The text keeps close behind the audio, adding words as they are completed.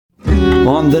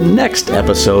On the next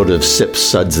episode of Sips,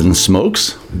 Suds, and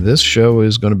Smokes. This show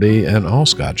is going to be an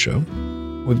all-Scotch show.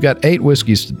 We've got 8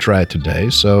 whiskeys to try today.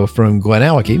 So from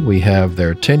Glenallachie, we have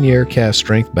their 10-year cask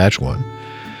strength batch 1.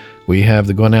 We have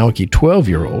the Glenallachie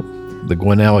 12-year-old, the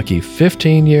Glenallachie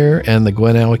 15-year, and the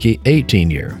Glenallachie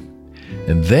 18-year.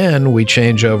 And then we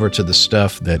change over to the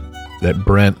stuff that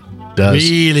Brent does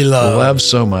really love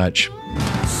so much.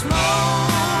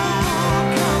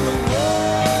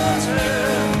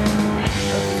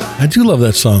 I do love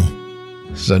that song.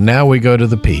 So now we go to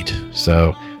the peat.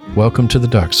 So welcome to the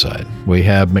dark side. We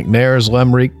have McNair's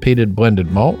Lemric Peated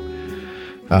Blended Malt.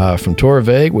 From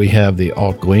Torvaeg, we have the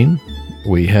Alt Glean.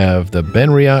 We have the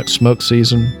Benriach Smoke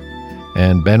Season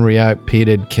and Benriach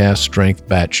Peated Cask Strength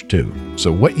Batch 2.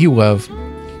 So what you love,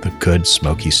 the good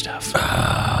smoky stuff.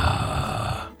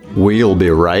 We'll be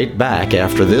right back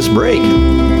after this break.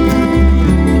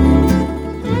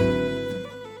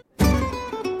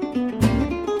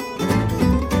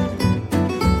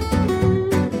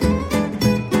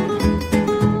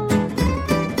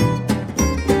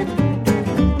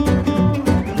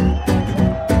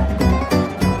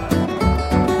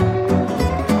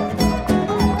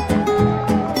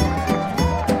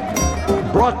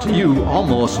 Brought to you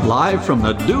almost live from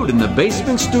the Dude in the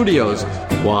Basement Studios.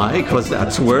 Why? Because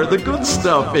that's where the good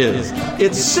stuff is.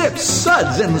 It's Sips,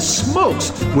 Suds, and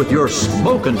Smokes with your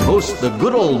smoking hosts, the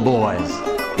good old boys.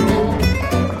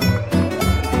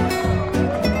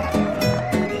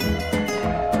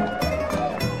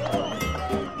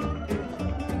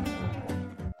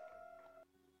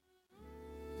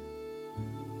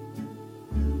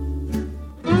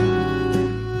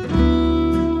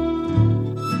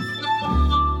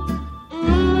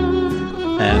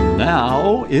 And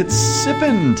now it's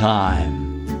sippin' time.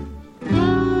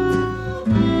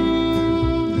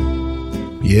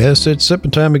 Yes, it's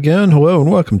sipping time again. Hello and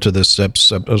welcome to this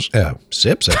Sips episode.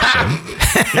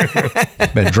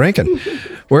 Been drinking.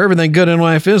 Where everything good in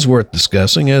life is worth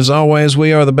discussing. As always,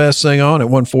 we are the best thing on at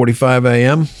 1:45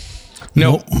 a.m.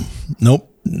 Nope.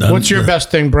 What's your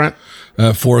best thing, Brent?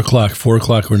 4 o'clock. 4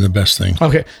 o'clock were the best thing.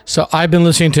 Okay, so I've been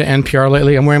listening to NPR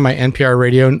lately. I'm wearing my NPR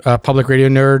radio, public radio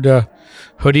nerd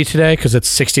hoodie today because it's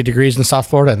 60 degrees in South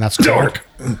Florida, and that's dark.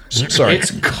 Sorry.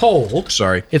 It's cold.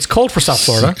 Sorry. It's cold for South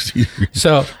Florida.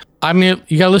 So I mean,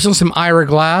 you got to listen to some Ira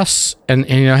Glass and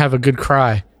have a good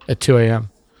cry at 2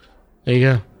 a.m. There you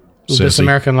go. This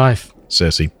American life.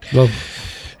 Sissy. Well,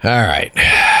 all right.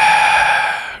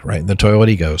 Right in the toilet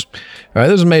he goes. All right,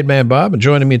 this is Made Man Bob, and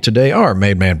joining me today are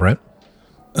Made Man Brent.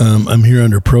 I'm here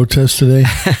under protest today.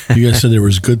 You guys said there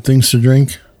was good things to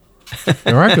drink.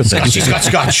 There are good things. she's got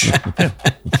scotch.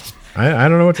 I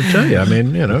don't know what to tell you. I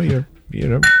mean,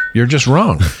 you're just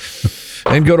wrong.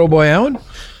 And good old boy Alan.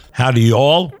 Howdy,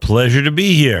 y'all. Pleasure to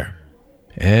be here.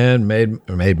 And made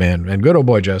man and good old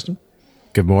boy Justin.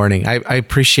 Good morning. I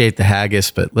appreciate the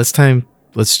haggis, but let's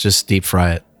just deep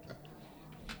fry it.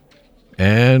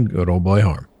 And good old boy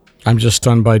Harm. I'm just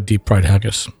stunned by deep fried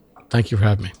haggis. Thank you for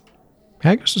having me.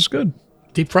 Haggis is good.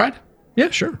 Deep fried?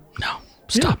 Yeah, sure. No.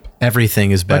 Stop.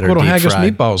 Everything is better Like little deep haggis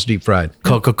fried. meatballs deep fried.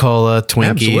 Coca-Cola,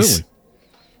 Twinkies. Absolutely.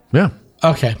 Yeah.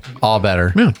 Okay. All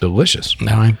better. Yeah, delicious.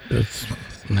 No.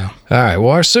 All right. Well,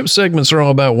 our sip segments are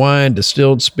all about wine,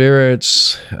 distilled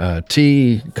spirits,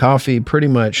 tea, coffee, pretty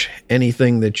much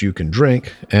anything that you can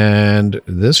drink. And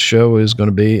this show is going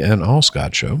to be an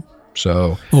all-Scotch show.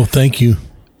 So, Oh, thank you.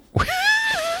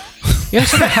 Yeah,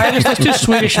 so the haggis, let's do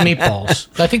Swedish meatballs.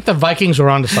 I think the Vikings were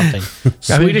onto something.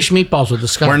 Swedish meatballs with the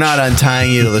scotch. We're not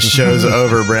untying you till the show's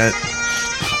over, Brent.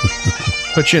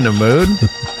 put you in a mood?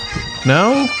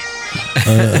 No?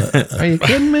 Are you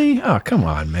kidding me? Oh, come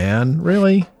on, man.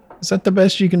 Really? Is that the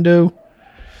best you can do?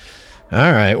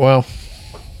 All right. Well,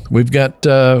 we've got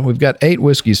 8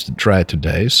 whiskeys to try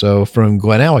today. So from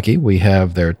Glenallachie, we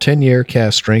have their 10-year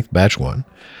cask strength batch 1.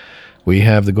 We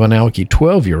have the Glenallachie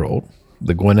 12-year-old,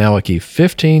 the Glenallachie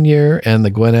 15-year, and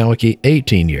the Glenallachie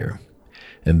 18-year.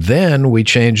 And then we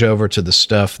change over to the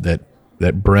stuff that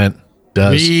Brent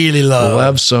does Really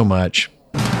love so much.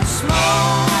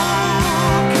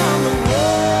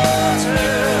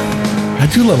 I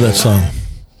do love that song.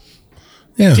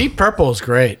 Yeah. Deep Purple is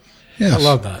great. Yes. I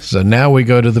love that. So now we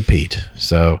go to the peat.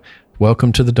 So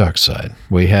welcome to the dark side.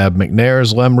 We have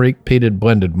McNair's Lemric Peated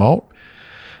Blended Malt.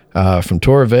 From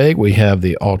Torvaeg, we have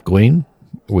the Alt Glean.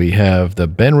 We have the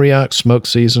Benriach Smoke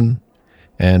Season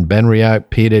and Benriach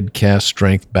Peated Cask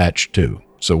Strength Batch 2.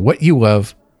 So what you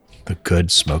love, the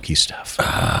good smoky stuff.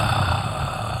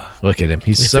 Look at him.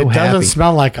 He's If so it happy. doesn't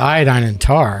smell like iodine and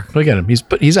tar, Look at him.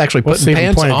 He's actually what's putting the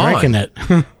even pants point of on. drinking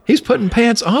it? He's putting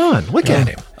pants on. Look at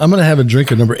him. I'm going to have a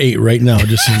drink at number 8 right now.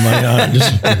 Just in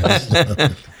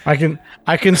my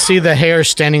I can see the hair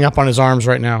standing up on his arms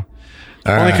right now.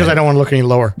 Only because I don't want to look any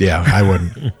lower. Yeah, I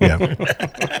wouldn't. Yeah.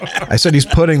 I said he's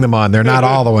putting them on. They're not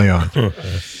all the way on. All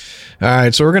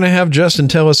right, so we're going to have Justin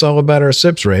tell us all about our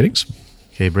sips ratings.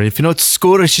 Okay, but if you know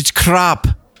score, it's crap.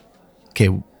 Okay,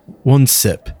 1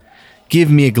 sip.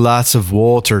 Give me a glass of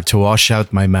water to wash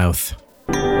out my mouth.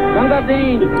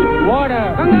 Gangazine, water.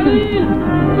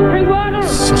 Gangazine, drink water.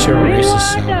 Such a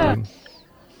racist sounding.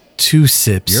 2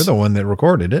 sips. You're the one that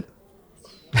recorded it.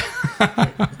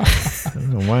 I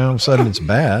don't know why all of a sudden it's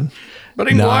bad.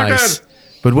 But Nice.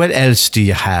 But what else do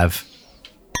you have?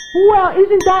 Well,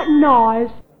 isn't that nice?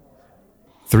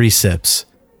 3 sips.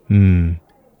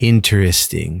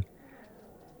 Interesting.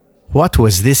 What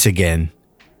was this again?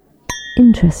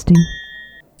 Interesting.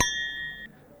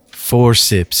 4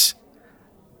 sips.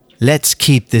 Let's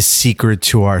keep this secret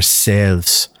to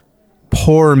ourselves.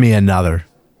 Pour me another.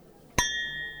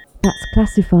 That's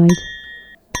classified.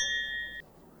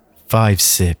 5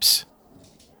 sips.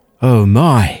 Oh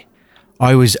my.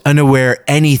 I was unaware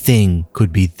anything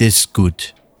could be this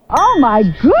good. Oh my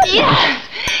goodness!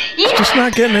 It's just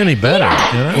not getting any better.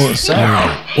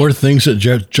 Or things that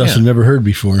Justin never heard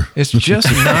before. It's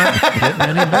just not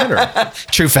getting any better.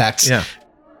 True facts. Yeah.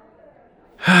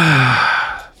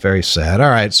 Very sad. All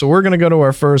right, so we're going to go to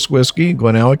our first whiskey,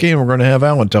 Glenallachie, and we're going to have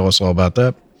Alan tell us all about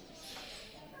that.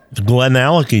 The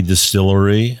Glenallachie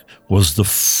Distillery was the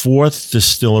 4th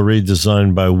distillery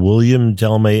designed by William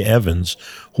Delmay Evans,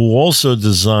 who also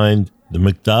designed the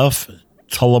Macduff,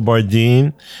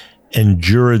 Tullibardine, and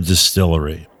Jura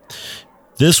Distillery.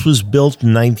 This was built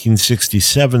in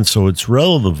 1967, so it's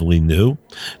relatively new,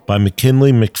 by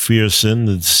McKinley McPherson,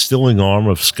 the distilling arm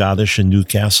of Scottish and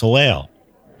Newcastle Ale.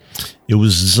 It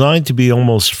was designed to be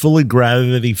almost fully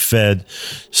gravity-fed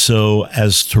so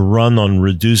as to run on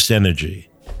reduced energy.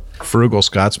 Frugal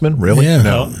Scotsman? Really? Yeah.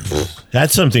 No.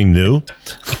 That's something new.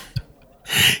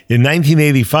 In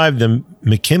 1985, the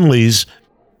McKinleys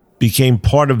became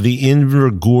part of the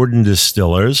Inver-Gordon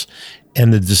Distillers,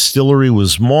 and the distillery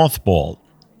was mothballed,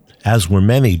 as were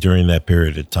many during that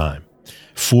period of time.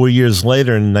 4 years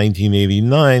later, in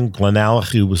 1989,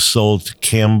 Glenallachie was sold to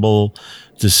Campbell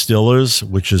Distillers,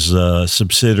 which is a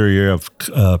subsidiary of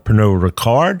Pernod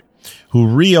Ricard, who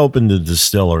reopened the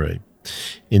distillery.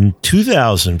 In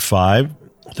 2005,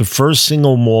 the first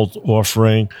single malt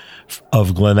offering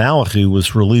of Glenallachie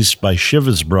was released by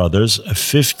Chivas Brothers, a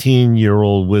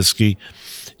 15-year-old whiskey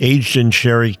aged in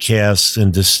sherry casks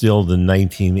and distilled in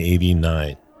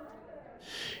 1989.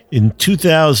 In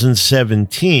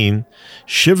 2017,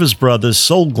 Chivas Brothers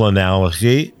sold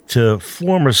Glenallachie to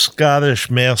former Scottish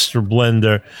master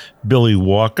blender Billy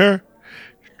Walker,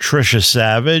 Tricia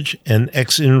Savage, and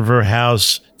ex-Inver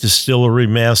House Distillery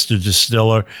master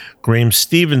distiller Graham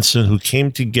Stevenson, who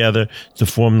came together to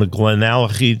form the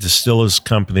Glenallachie Distillers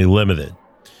Company Limited.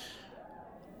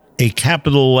 A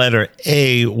capital letter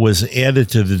A was added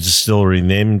to the distillery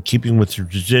name, in keeping with the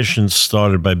traditions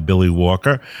started by Billy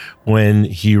Walker when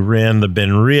he ran the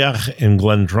Benriach and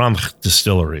Glendronach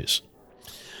distilleries.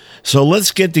 So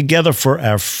let's get together for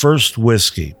our first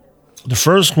whiskey. The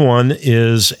first one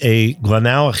is a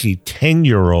Glenallachie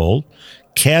 10-year-old,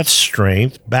 cask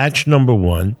strength, batch number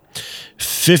 1,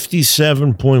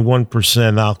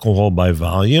 57.1% alcohol by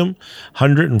volume,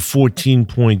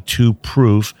 114.2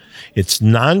 proof. It's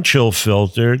non-chill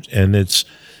filtered, and its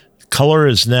color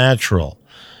is natural.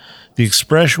 The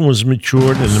expression was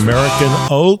matured in American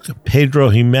oak, Pedro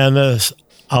Jimenez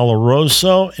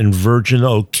Oloroso, and virgin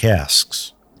oak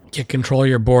casks. Get control of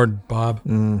your board, Bob.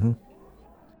 Mm-hmm.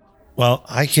 Well,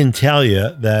 I can tell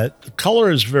you that the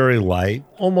color is very light,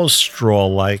 almost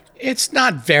straw-like. It's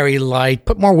not very light.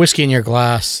 Put more whiskey in your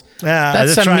glass.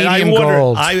 That's a right. medium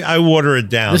gold. I water it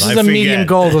down. This is a medium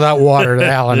gold without water that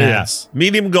Alan adds.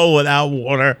 Medium gold without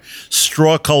water,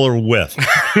 straw color with.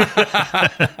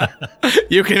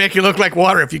 You can make it look like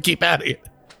water if you keep adding it.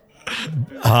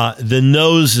 The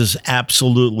nose is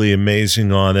absolutely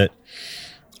amazing on it.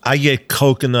 I get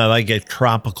coconut. I get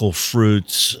tropical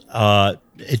fruits.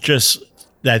 It just,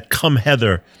 that come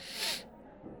heather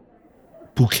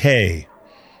bouquet.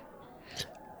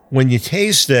 When you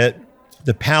taste it,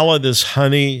 the palate is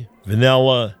honey,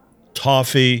 vanilla,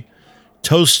 toffee,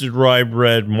 toasted rye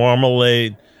bread,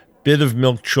 marmalade, bit of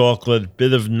milk chocolate,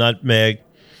 bit of nutmeg.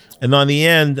 And on the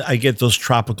end, I get those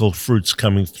tropical fruits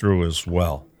coming through as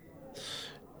well.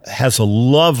 It has a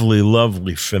lovely,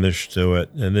 lovely finish to it.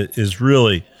 And it is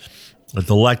really a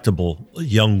delectable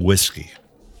young whiskey.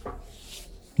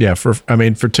 Yeah, for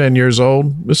 10 years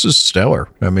old, this is stellar.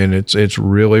 I mean, it's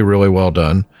really, really well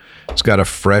done. It's got a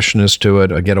freshness to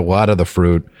it. I get a lot of the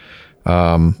fruit.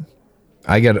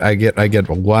 I get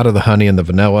a lot of the honey and the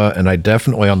vanilla, and I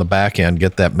definitely on the back end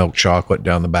get that milk chocolate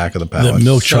down the back of the palate. That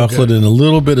milk chocolate and a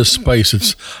little bit of spice.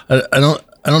 It's I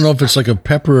don't know if it's like a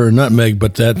pepper or nutmeg,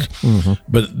 but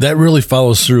that really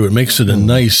follows through. It makes it a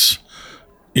nice,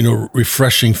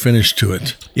 refreshing finish to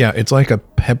it. Yeah, it's like a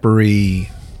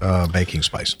peppery baking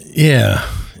spice. Yeah.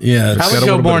 I would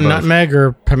go more nutmeg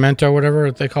or pimento,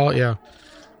 whatever they call it. Yeah.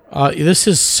 This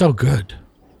is so good.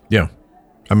 Yeah.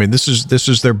 I mean, this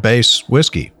is their base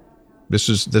whiskey. This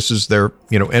is their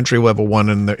entry level one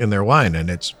in their line, and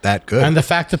it's that good. And the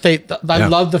fact that I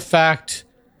love the fact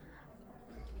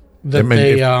that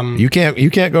you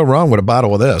can't go wrong with a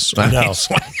bottle of this. I know.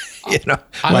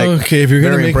 Okay, if you're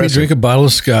gonna make me drink a bottle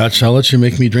of scotch, I'll let you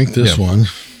make me drink this one.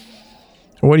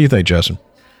 What do you think, Justin?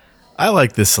 I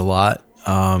like this a lot.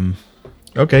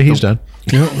 Okay, he's done.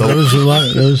 That was a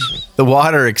lot. The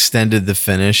water extended the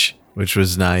finish, which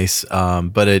was nice,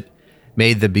 but it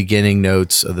made the beginning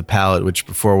notes of the palate, which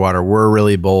before water were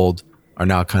really bold, are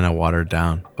now kind of watered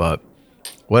down. But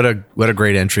what a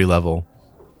great entry level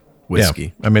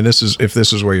whiskey. Yeah. I mean, if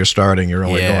this is where you're starting, you're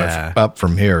only going up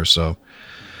from here. So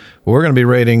we're going to be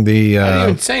rating the. I didn't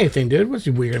even say anything, dude. We're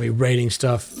going to be rating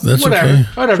stuff. That's whatever. okay.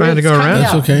 Whatever. Trying to go around.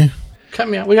 That's okay. Cut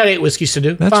me out. We got 8 whiskeys to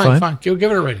do. That's fine. Give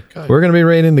it a rating. Go ahead. We're going to be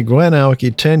rating the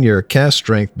GlenAllachie 10-year cask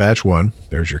strength batch 1.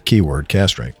 There's your keyword, cask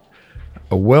strength.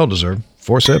 A well-deserved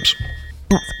 4 sips.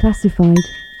 That's classified.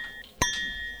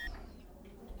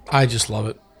 I just love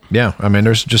it. Yeah, I mean,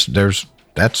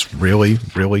 that's really,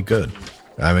 really good.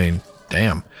 I mean,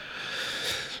 damn.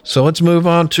 So let's move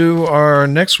on to our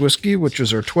next whiskey, which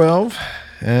is our 12,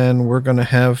 and we're going to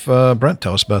have Brent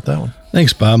tell us about that one.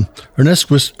 Thanks, Bob. Our next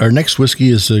whiskey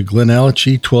is a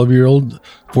GlenAllachie 12-year-old,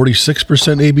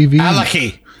 46%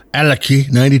 ABV.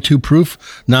 Allachie, 92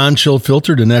 proof, non-chill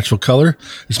filtered and natural color.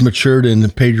 It's matured in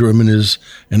Pedro Jimenez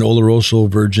and Oloroso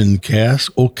virgin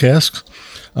oak casks.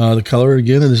 The color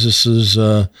again, and this is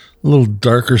a little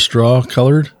darker straw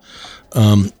colored.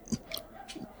 How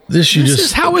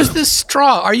is this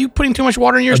straw? Are you putting too much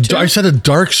water in yours too? I said a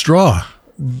dark straw.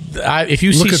 If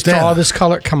you see straw this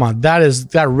color, come on,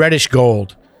 that reddish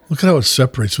gold. Look at how it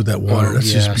separates with that water.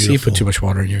 That's just beautiful. So you put too much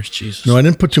water in yours. Jesus. No, I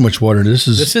didn't put too much water in it. This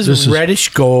is reddish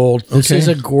gold. This okay. is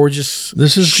a gorgeous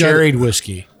sherried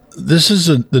whiskey. This is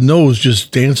the nose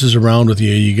just dances around with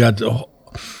you. You got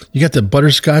the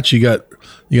butterscotch. You got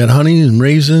honey and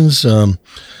raisins.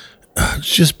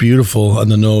 It's just beautiful on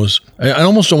the nose. I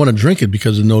almost don't want to drink it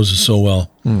because the nose is so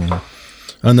well.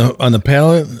 On the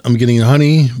palate, I'm getting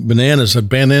honey, bananas.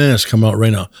 Bananas come out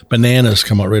right now. Bananas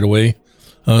come out right away.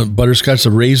 Butterscotch, the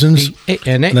raisins,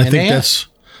 and I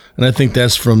think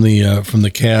that's from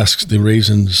the casks, the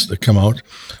raisins that come out.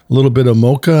 A little bit of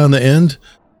mocha on the end,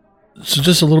 so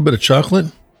just a little bit of chocolate.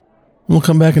 We'll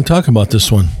come back and talk about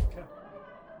this one.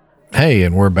 Hey,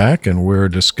 and we're back, and we're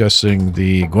discussing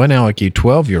the GlenAllachie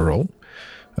 12-year-old.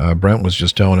 Brent was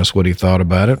just telling us what he thought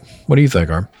about it. What do you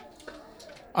think, Arm?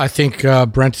 I think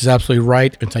Brent is absolutely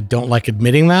right, and I don't like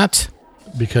admitting that.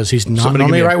 Because he's not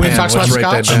normally right when he talks about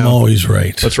scotch. I'm always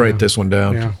right. Let's write this one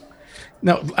down. Yeah.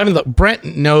 No, I mean, look, Brent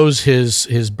knows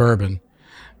his bourbon.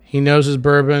 He knows his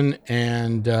bourbon,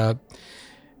 and the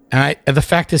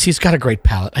fact is he's got a great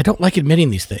palate. I don't like admitting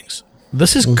these things.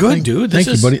 This is good, dude. Thank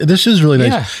you, buddy. This is really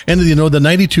nice. Yeah. And the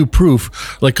 92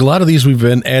 proof, like a lot of these we've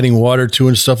been adding water to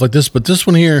and stuff like this, but this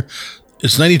one here,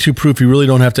 it's 92 proof. You really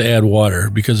don't have to add water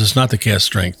because it's not the cask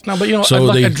strength. No, but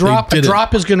a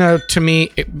drop is gonna, to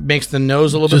me, it makes the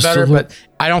nose a little bit better. But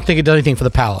I don't think it does anything for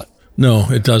the palate. No,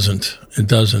 it doesn't. It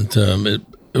doesn't. It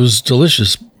was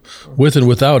delicious with and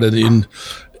without it. And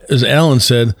as Alan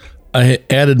said, I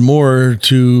added more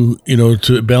to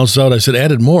balance it out. I said,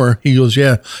 added more. He goes,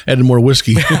 yeah, added more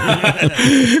whiskey.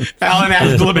 Alan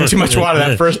added a little bit too much water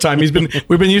that first time. We've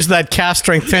been using that cask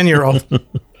strength 10-year-old.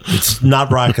 It's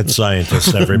not rocket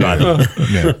scientist, everybody.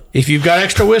 Yeah. If you've got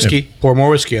extra whiskey, pour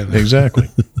more whiskey in there. Exactly.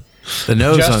 The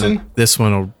nose Justin? on this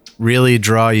one will really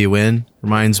draw you in.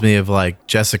 Reminds me of like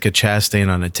Jessica Chastain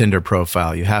on a Tinder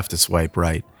profile. You have to swipe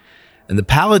right. And the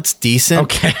palate's decent,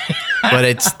 okay, but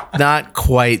it's not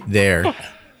quite there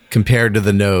compared to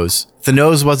the nose. If the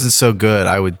nose wasn't so good,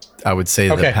 I would say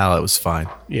the palate was fine.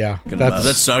 Yeah.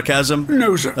 That's sarcasm?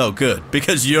 No, sir. Oh, good.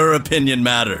 Because your opinion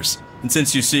matters. And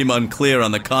since you seem unclear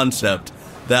on the concept,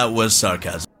 that was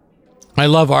sarcasm. I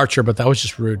love Archer, but that was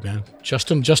just rude, man.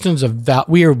 Justin's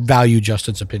we value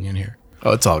Justin's opinion here.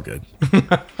 Oh, it's all good.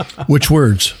 Which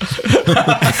words?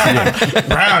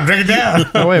 Brown, drink it down.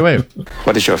 Oh, wait.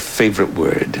 What is your favorite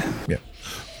word? Yeah.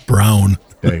 Brown.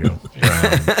 There you go.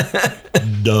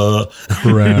 Brown. Duh.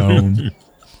 Brown.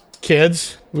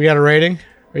 Kids, we got a rating?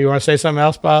 Or you want to say something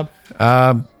else, Bob?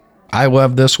 I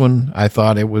love this one. I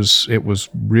thought it was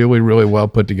really, really well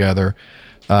put together.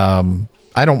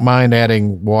 I don't mind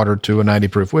adding water to a 90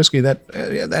 proof whiskey.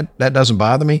 That doesn't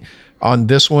bother me. On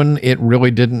this one, it really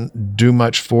didn't do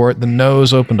much for it. The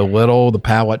nose opened a little. The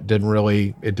palate didn't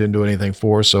do anything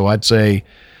for. So I'd say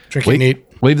Drink it neat.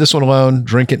 Leave this one alone.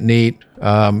 Drink it neat.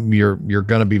 You're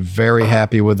going to be very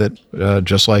happy with it,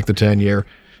 just like the 10-year.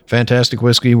 Fantastic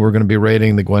whiskey. We're going to be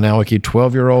rating the Glenallachie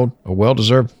 12-year-old a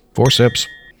well-deserved 4 sips.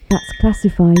 That's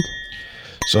classified.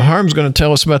 So Harm's going to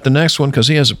tell us about the next one because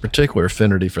he has a particular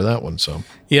affinity for that one. So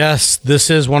Yes, this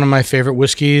is one of my favorite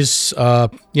whiskeys. I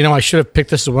should have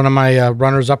picked this as one of my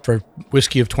runners-up for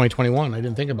whiskey of 2021. I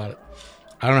didn't think about it.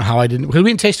 I don't know how I didn't. We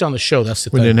didn't taste it on the show. That's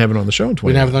the thing. we didn't have it on the show in 2021.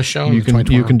 We didn't have it on the show in You can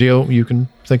 2021. you can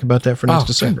think about that for next Oh,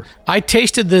 December. I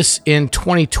tasted this in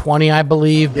 2020, I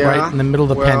believe, right in the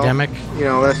middle of the pandemic.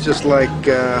 That's just like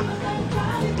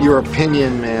your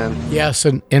opinion, man. Yes,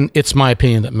 and it's my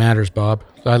opinion that matters, Bob.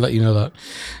 So I let you know that.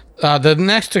 The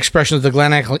next expression is the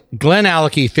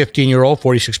Glenallachie 15-year-old,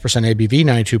 46% ABV,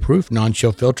 92 proof,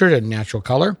 non-chill filtered, and natural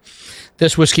color.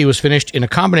 This whiskey was finished in a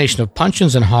combination of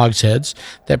puncheons and hogsheads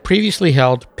that previously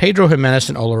held Pedro Jimenez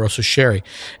and Oloroso sherry.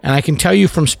 And I can tell you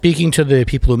from speaking to the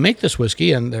people who make this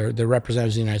whiskey and their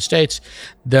representatives in the United States,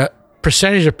 the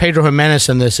percentage of Pedro Jimenez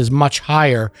in this is much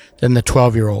higher than the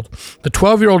 12-year-old. The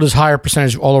 12-year-old is higher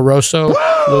percentage of Oloroso,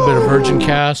 a little bit of virgin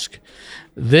cask.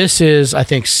 This is, I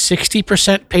think,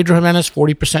 60% Pedro Jimenez,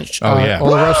 40%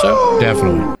 Oloroso.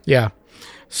 Definitely. Yeah.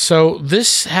 So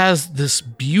this has this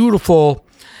beautiful,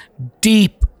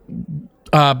 deep,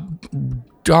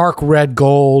 dark red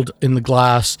gold in the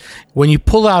glass. When you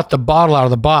pull out the bottle out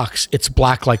of the box, it's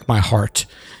black like my heart.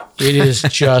 It is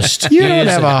just... You don't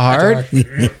have a heart.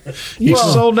 You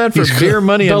sold that for beer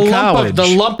money in college. The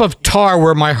lump of tar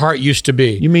where my heart used to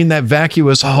be. You mean that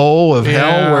vacuous hole of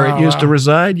hell where it used to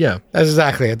reside? Yeah. That's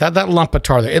exactly it. That lump of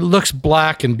tar there. It looks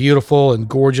black and beautiful and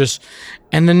gorgeous.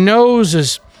 And the nose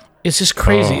is just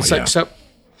crazy. It's like so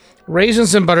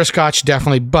raisins and butterscotch,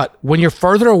 definitely. But when you're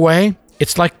further away,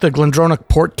 it's like the Glendronach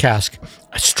port cask.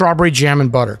 Strawberry jam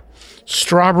and butter.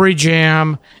 Strawberry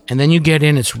jam, and then you get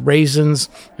in, it's raisins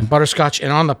and butterscotch,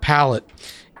 and on the palate,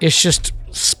 it's just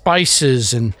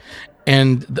spices and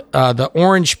the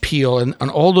orange peel and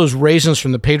all those raisins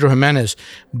from the Pedro Jimenez,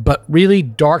 but really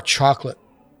dark chocolate.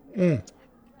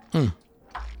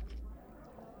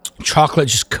 Chocolate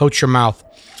just coats your mouth.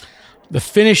 The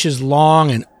finish is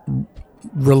long and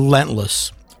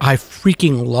relentless. I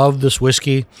freaking love this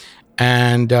whiskey,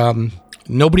 and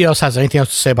nobody else has anything else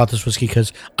to say about this whiskey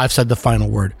because I've said the final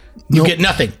word. You get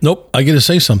nothing. Nope. I get to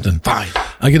say something. Fine.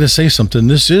 I get to say something.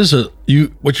 This is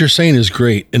what you're saying is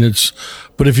great,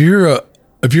 but if you're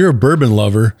a bourbon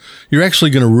lover, you're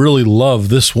actually going to really love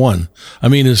this one. I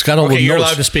mean, it's got all the notes. You're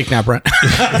allowed to speak now, Brent.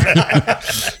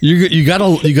 you got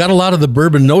a lot of the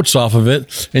bourbon notes off of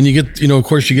it, and you get, of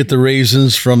course, you get the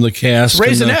raisins from the cask.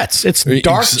 Raisinets. It's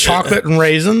dark chocolate and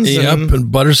raisins.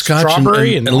 And butterscotch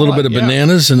strawberry and a little bit of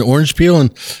bananas and orange peel,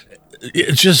 and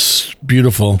it's just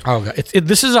beautiful. Oh, God.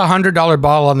 This is a $100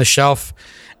 bottle on the shelf,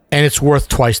 and it's worth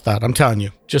twice that. I'm telling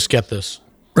you. Just get this.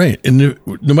 Right, and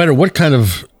no matter what kind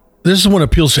of... This one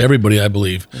appeals to everybody, I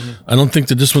believe. Mm-hmm. I don't think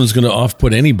that this one is going to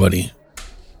off-put anybody.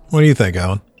 What do you think,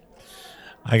 Alan?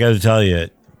 I got to tell you,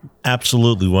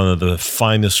 absolutely one of the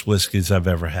finest whiskeys I've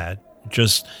ever had.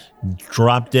 Just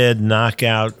drop dead,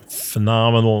 knockout,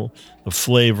 phenomenal. The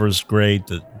flavor is great.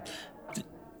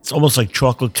 It's almost like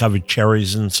chocolate-covered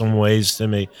cherries in some ways to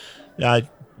me.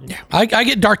 I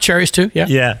get dark cherries too.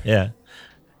 Yeah. Yeah.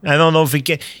 I don't know if it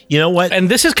get. You know what? And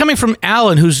this is coming from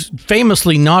Alan, who's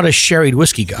famously not a sherried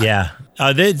whiskey guy. Yeah.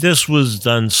 This was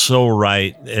done so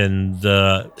right and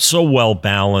so well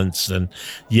balanced and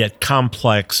yet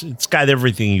complex. It's got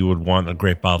everything you would want in a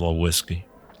great bottle of whiskey.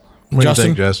 What do you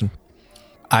think, Justin?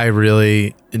 I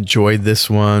really enjoyed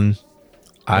this one.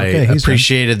 I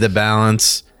appreciated the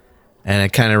balance, and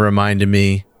it kind of reminded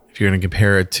me, if you're going to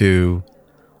compare it to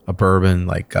a bourbon,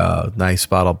 like a nice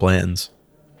bottle of Blanton's.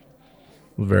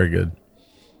 Very good.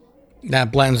 Nah,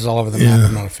 Blanton's is all over the map.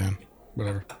 I'm not a fan.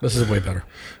 Whatever. This is way better.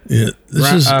 Yeah,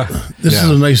 this is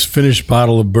a nice finished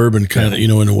bottle of bourbon, kind of, in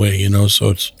a way,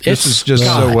 so this is just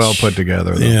so well put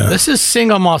together. Though. Yeah, this is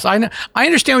single malt. I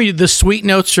understand when the sweet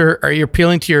notes are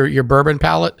appealing to your bourbon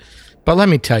palate, but let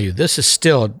me tell you, this is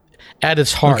still at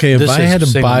its heart. Okay, if I had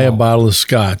to buy a bottle of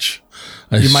scotch,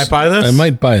 you might buy this. I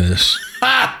might buy this.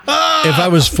 if I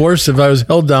was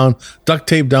held down, duct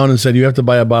taped down, and said, you have to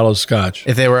buy a bottle of scotch.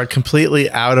 If they were completely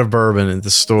out of bourbon at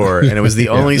the store and it was the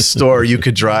only store you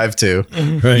could drive to,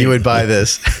 you would buy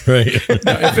this. Right.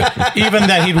 Even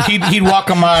then, he'd walk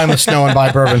a mile in the snow and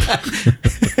buy bourbon.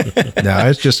 No,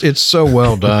 it's so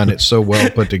well done. It's so well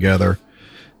put together.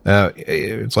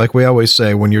 It's like we always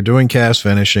say, when you're doing cast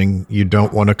finishing, you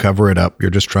don't want to cover it up.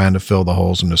 You're just trying to fill the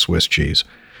holes in the Swiss cheese.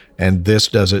 And this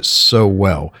does it so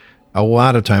well. A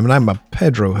lot of time, and I'm a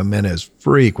Pedro Jimenez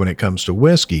freak when it comes to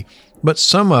whiskey, but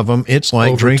some of them, it's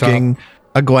like drinking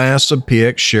a glass of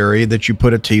PX sherry that you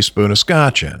put a teaspoon of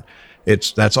scotch in.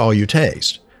 That's all you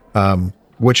taste.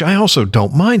 Which I also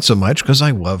don't mind so much because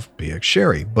I love PX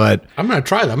sherry. But I'm going to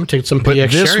try that. I'm going to take some PX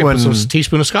sherry and put some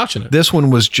teaspoon of scotch in it. This one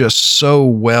was just so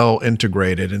well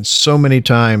integrated, and so many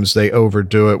times they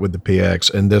overdo it with the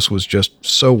PX, and this was just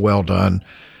so well done.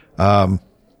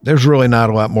 There's really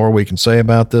not a lot more we can say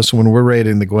about this one. We're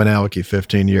rating the GlenAllachie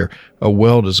 15-year a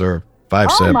well-deserved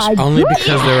 5 sips. Only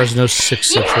because there was no 6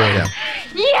 sips rating.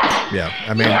 Yeah.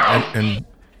 I mean, and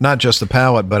not just the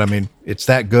palate, but I mean, it's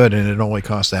that good and it only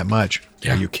costs that much.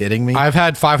 Yeah. Are you kidding me? I've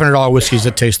had $500 whiskeys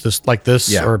that taste like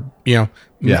this, or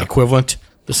equivalent.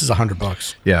 This is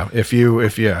 $100. Yeah. If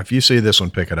you see this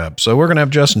one, pick it up. So we're gonna have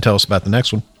Justin tell us about the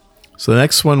next one. So the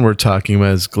next one we're talking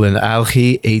about is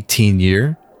GlenAllachie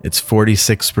 18-year. It's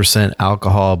 46%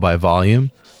 alcohol by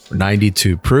volume,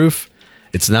 92 proof.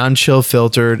 It's non-chill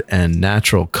filtered and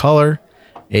natural color,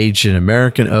 aged in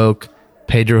American oak,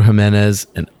 Pedro Jimenez,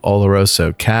 and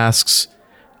Oloroso casks.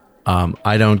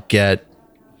 I don't get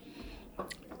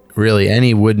really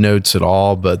any wood notes at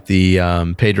all, but the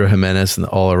Pedro Jimenez and the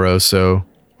Oloroso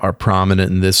are prominent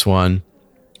in this one.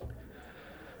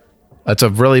 It's a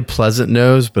really pleasant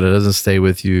nose, but it doesn't stay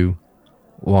with you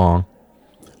long.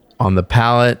 On the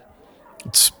palate,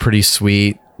 it's pretty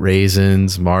sweet.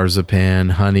 Raisins, marzipan,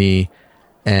 honey,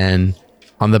 and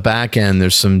on the back end,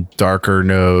 there's some darker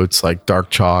notes like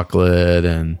dark chocolate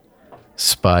and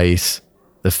spice.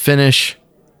 The finish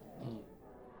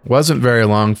wasn't very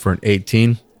long for an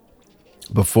 18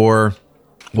 before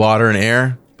water and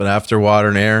air, but after water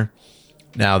and air,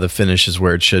 now the finish is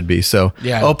where it should be. So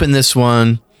open this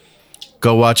one,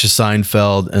 go watch a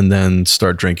Seinfeld, and then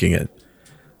start drinking it.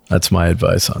 That's my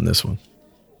advice on this one.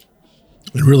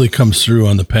 It really comes through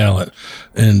on the palate,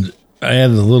 and I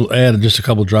added just a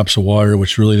couple drops of water,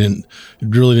 which really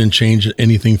didn't change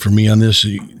anything for me on this.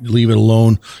 You leave it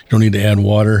alone. You don't need to add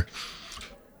water.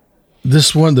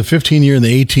 This one, the 15-year and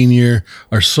the 18-year,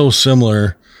 are so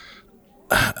similar.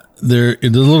 I get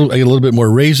a little bit more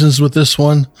raisins with this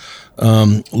one, a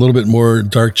little bit more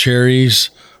dark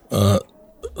cherries, a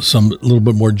little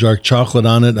bit more dark chocolate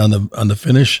on it on the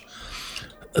finish.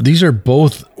 These are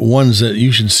both ones that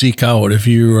you should seek out if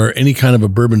you are any kind of a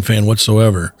bourbon fan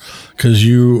whatsoever, because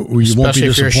you won't be disappointed. Especially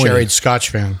if you're a sherried Scotch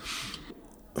fan.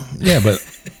 Yeah, but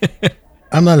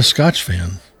I'm not a Scotch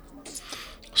fan.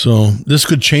 So this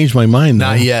could change my mind, though.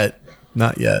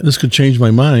 Not yet. This could change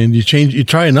my mind. You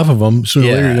try enough of them, sooner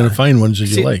or later you're going to find ones that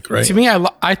you like, right? To me,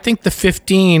 I think the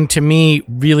 15 to me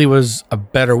really was a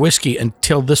better whiskey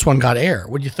until this one got air.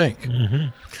 What do you think? Mm-hmm.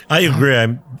 I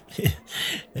agree.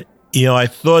 I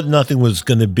thought nothing was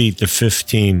going to beat the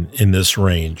 15 in this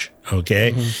range.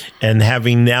 Okay. Mm-hmm. And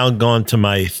having now gone to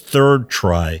my third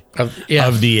try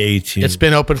of the 18. It's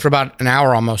been open for about an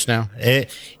hour almost now.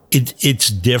 It's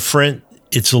different.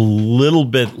 It's a little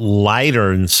bit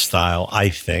lighter in style, I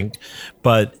think,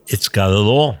 but it's got it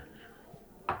all.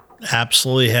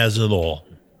 Absolutely has it all.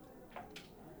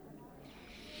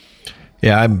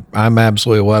 Yeah, I'm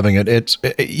absolutely loving it.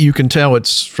 You can tell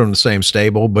it's from the same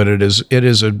stable, but it is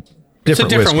a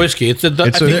different whiskey. It's a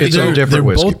different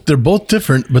whiskey. They're both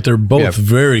different, but they're both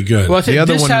very good. Well,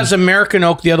 this has American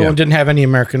oak. The other one didn't have any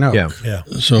American oak. Yeah.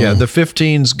 So the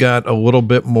 15's got a little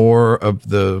bit more of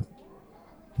the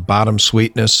bottom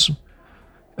sweetness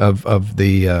of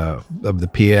the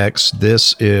PX.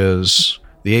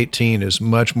 The 18 is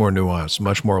much more nuanced,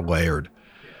 much more layered.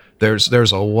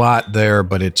 There's a lot there,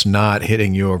 but it's not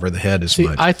hitting you over the head as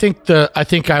much. I think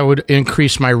I would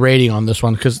increase my rating on this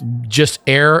one because just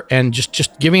air and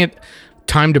just giving it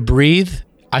time to breathe.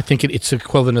 I think it's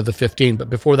equivalent of the 15, but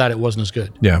before that, it wasn't as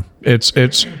good.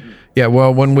 Yeah,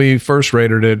 well, when we first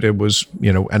rated it, it was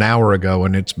an hour ago,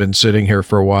 and it's been sitting here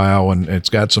for a while, and it's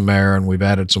got some air, and we've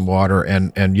added some water,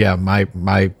 and yeah,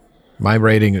 my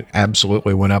rating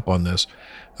absolutely went up on this.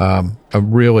 A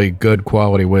really good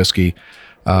quality whiskey.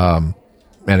 And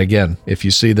again, if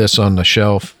you see this on the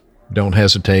shelf, don't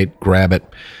hesitate, grab it.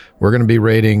 We're going to be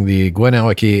rating the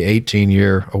GlenAllachie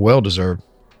 18-year, a well-deserved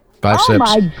 5 sips.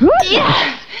 Oh my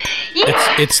goodness!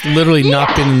 It's literally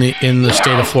not been in the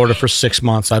state of Florida for 6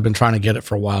 months. I've been trying to get it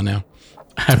for a while now.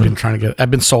 I've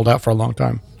been sold out for a long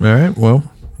time. All right.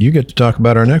 Well, you get to talk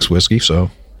about our next whiskey, so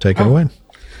take it away.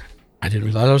 I didn't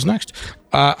realize I was next.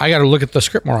 I got to look at the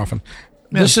script more often.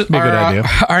 Yeah, This is be a good idea.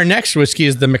 Our next whiskey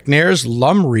is the McNair's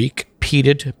Lumreek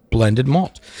Peated Blended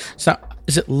Malt. So,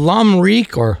 is it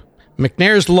Lumreek or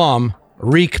McNair's Lum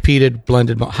Reek Peated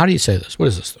Blended Malt? How do you say this? What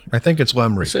is this thing? I think it's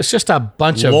Lumreek. It's just a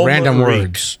bunch of Lumreek. random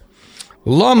words.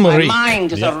 My Lumreek.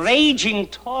 mind is a raging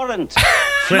torrent,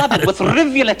 flooded with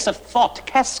rivulets of thought,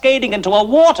 cascading into a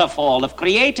waterfall of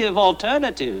creative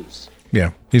alternatives.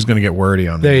 Yeah, he's going to get wordy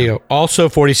on There that. you go. Also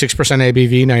 46%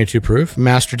 ABV, 92 proof.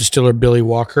 Master distiller Billy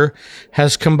Walker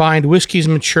has combined whiskeys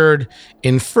matured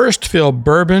in first fill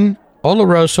bourbon,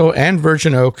 Oloroso, and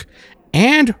virgin oak,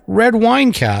 and red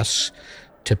wine casks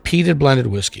to peated blended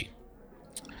whiskey.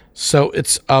 So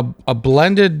it's a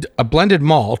blended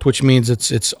malt, which means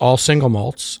it's all single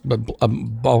malts, but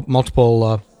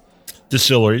multiple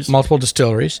distilleries,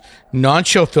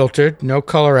 non-chill filtered, no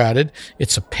color added.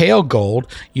 It's a pale gold.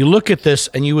 You look at this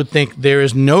and you would think there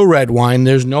is no red wine,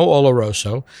 there's no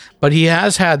Oloroso, but he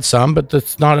has had some, but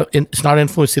it's not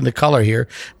influencing the color here.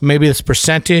 Maybe it's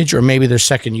percentage, or maybe they're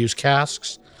second use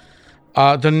casks.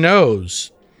 The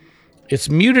nose, it's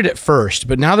muted at first,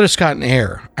 but now that it's gotten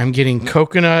air, I'm getting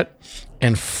coconut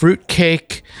and fruit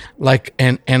cake,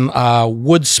 and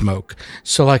wood smoke.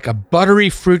 So like a buttery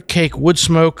fruit cake, wood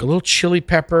smoke, a little chili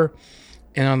pepper,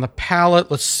 and on the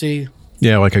palate, let's see.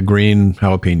 Yeah, like a green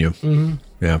jalapeno. Mm-hmm.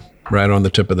 Yeah, right on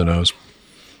the tip of the nose.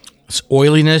 It's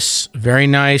oiliness, very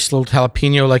nice, little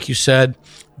jalapeno, like you said.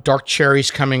 Dark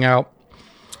cherries coming out.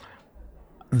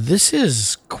 This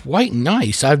is quite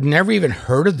nice. I've never even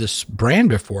heard of this brand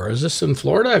before. Is this in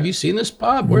Florida? Have you seen this,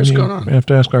 Bob? Where's it going on? We have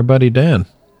to ask our buddy Dan.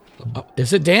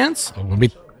 Is it Dan's?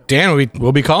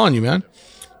 We'll be calling you, man.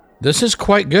 This is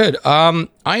quite good. I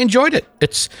enjoyed it.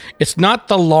 It's not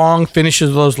the long finishes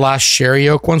of those last sherry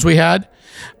oak ones we had,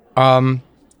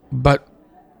 but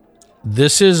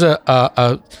this is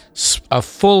a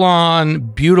full-on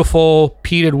beautiful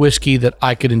peated whiskey that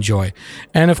I could enjoy.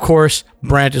 And of course,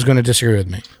 Brant is going to disagree with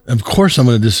me. Of course, I'm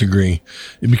going to disagree.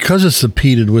 Because it's a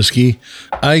peated whiskey,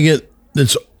 I get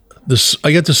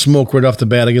the smoke right off the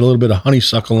bat. I get a little bit of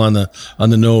honeysuckle on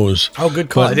the nose. Oh,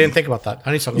 good call. I didn't think about that.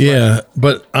 Honeysuckle. Yeah,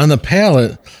 but on the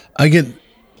palate, I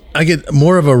get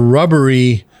more of a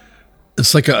rubbery.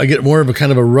 It's like I get more of a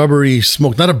kind of a rubbery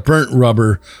smoke, not a burnt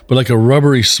rubber, but like a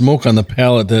rubbery smoke on the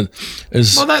palate that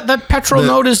is. Well, that petrol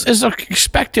note is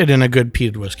expected in a good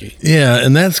peated whiskey. Yeah,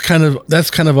 and that's kind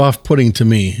of off-putting to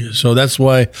me. So that's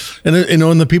why, and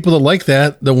the people that like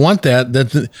that want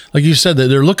that like you said, that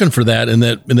they're looking for that in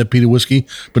that peated whiskey,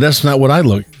 but that's not what I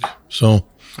look. So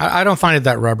I don't find it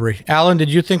that rubbery. Alan, did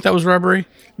you think that was rubbery?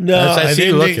 No, I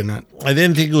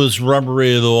didn't think it was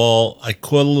rubbery at all. I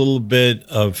caught a little bit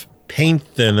of paint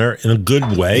thinner in a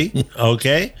good way.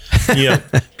 Okay.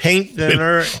 Paint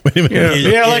thinner.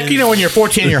 When you're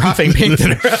 14, you're huffing paint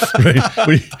thinner.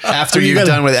 Right. After you've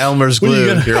done with Elmer's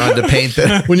glue, you're on to paint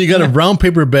thinner. When you got a brown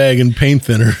paper bag and paint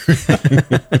thinner.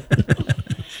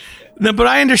 No, but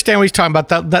I understand what he's talking about.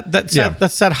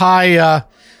 That's that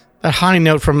high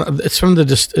note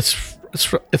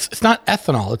it's not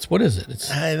ethanol. What is it?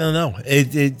 I don't know.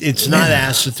 It's not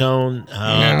acetone.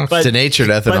 It's denatured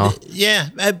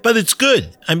ethanol. But it's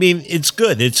good. I mean, it's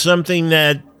good. It's something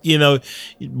that,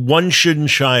 one shouldn't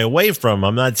shy away from.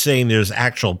 I'm not saying there's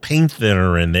actual paint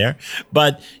thinner in there,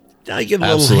 but I get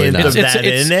a little hint of that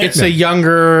in there. It's a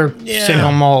younger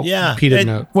single malt peated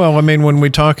note. Well, I mean, when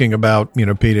we're talking about,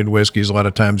 peated whiskeys, a lot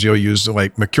of times you'll use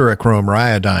like mercurochrome or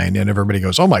iodine, and everybody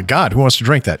goes, "Oh my God, who wants to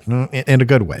drink that?" In a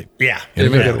good way. Yeah, in a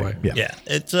good way. Yeah.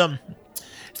 It's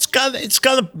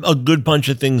got a good bunch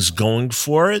of things going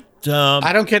for it.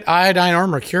 I don't get iodine or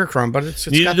mercurochrome, but it's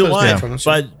got those differences.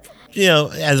 But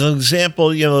as an example,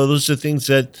 those are things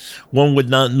that one would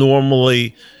not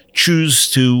normally choose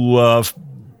to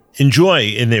enjoy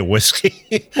in their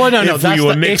whiskey. Well, no, if you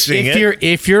were mixing it.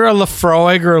 If you're a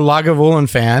Lafroig or Lagavulin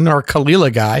fan or a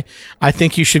Kalila guy, I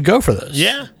think you should go for this.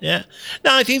 Yeah.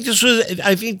 No, I think this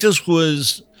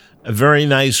was a very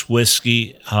nice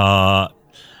whiskey. A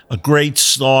great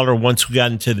starter once we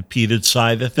got into the peated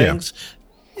side of things.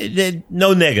 Yeah.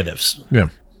 No negatives. Yeah.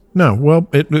 No, well,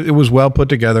 it was well put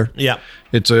together. Yeah.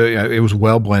 It was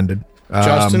well blended.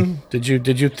 Justin, did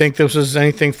you think this was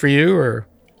anything for you, or?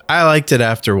 I liked it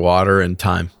after water and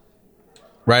time.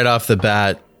 Right off the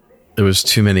bat, there was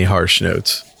too many harsh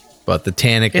notes, but the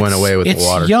tannic went away with the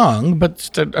water. It's young,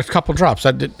 but a couple drops.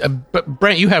 But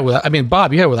Brent,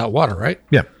 Bob, you had it without water, right?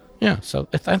 Yeah. Yeah. So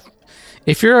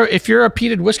if you're a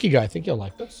peated whiskey guy, I think you'll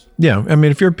like this. Yeah, I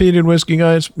mean, if you're a peated whiskey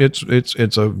guy,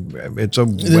 it's a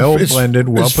well blended,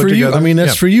 well it's put for together. You. I mean,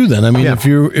 that's for you then. I mean, if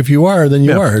you are, then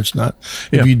you are. It's not.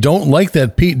 If you don't like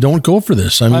that peat, don't go for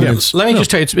this. I mean, let me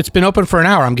just tell you, it's been open for an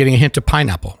hour. I'm getting a hint of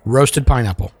pineapple, roasted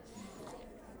pineapple,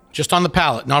 just on the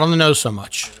palate, not on the nose so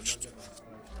much.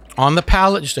 On the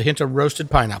palate, just a hint of roasted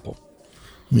pineapple.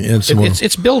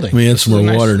 It's building. Let me add some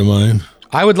more water to mine.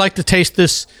 I would like to taste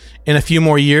this in a few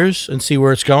more years and see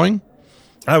where it's going.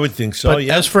 I would think so. But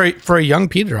as for a young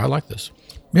peater, I like this.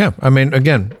 Yeah, I mean,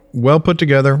 again, well put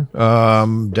together.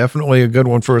 Definitely a good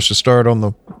one for us to start on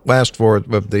the last fourth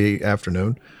of the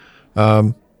afternoon.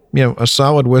 A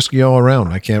solid whiskey all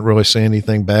around. I can't really say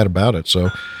anything bad about it. So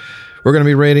we're going to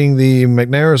be rating the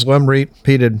McNair's Lumreet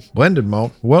Peated Blended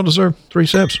Malt. Well-deserved 3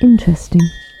 sips. Interesting.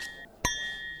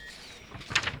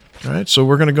 All right, so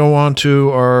we're going to go on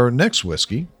to our next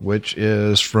whiskey, which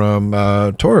is from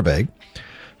Torabeg.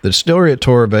 The distillery at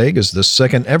Torabeg is the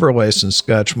second ever licensed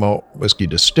Scotch malt whiskey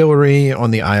distillery on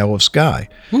the Isle of Skye.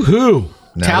 Woohoo!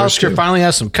 Talisker finally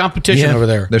has some competition over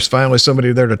there. There's finally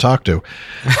somebody there to talk to.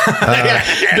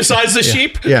 Besides the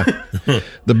sheep? Yeah.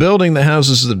 The building that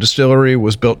houses the distillery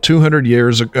was built 200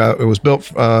 years ago. It was built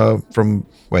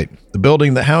the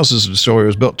building that houses the distillery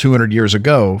was built 200 years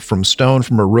ago from stone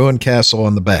from a ruined castle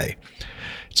on the bay.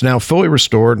 It's now fully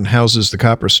restored and houses the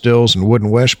copper stills and wooden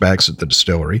washbacks at the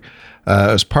distillery.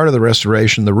 As part of the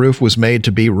restoration, the roof was made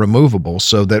to be removable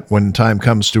so that when time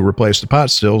comes to replace the pot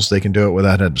stills, they can do it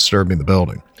without disturbing the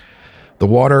building. The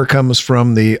water comes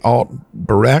from the Alt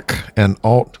Barack and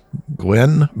Alt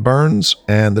Glen burns,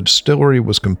 and the distillery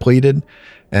was completed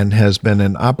and has been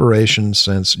in operation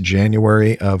since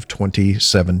January of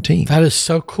 2017. That is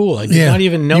so cool. I did not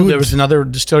even know there was another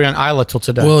distillery on Isla till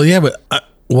today. Well, yeah, but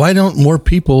why don't more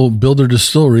people build their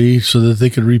distillery so that they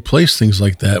could replace things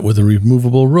like that with a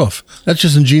removable roof? That's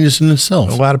just ingenious in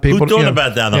itself. A lot of people who thought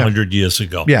about that 100 years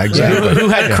ago. Yeah, exactly. Who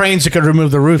had cranes that could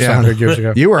remove the roofs 100 years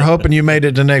ago? You were hoping you made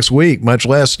it to next week, much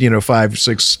less 5,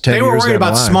 6, 10 years. They were worried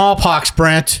about line. Smallpox,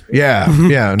 Brent. Yeah.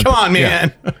 Come on,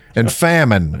 man. Yeah. And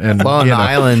famine. And on the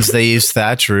islands, they use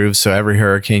thatch roofs, so every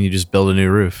hurricane, you just build a new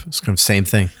roof. It's kind of the same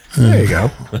thing. There you go.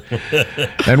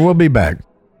 And we'll be back.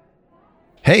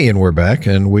 Hey, and we're back,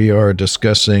 and we are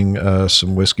discussing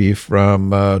some whiskey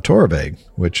from Torabeg,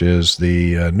 which is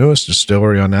the newest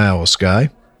distillery on the Isle of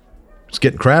Skye. It's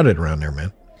getting crowded around there,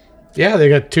 man. Yeah, they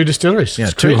got 2 distilleries. Yeah,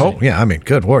 it's crazy. I mean,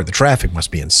 good Lord, the traffic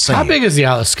must be insane. How big is the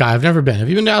Isle of Skye? I've never been. Have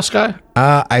you been to Isle of Skye?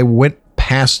 I went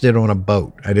past it on a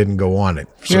boat. I didn't go on it.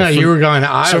 So you were going to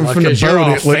Isla because you're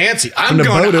all fancy. I'm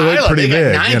going to Isla. They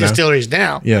got 9 distilleries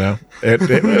now.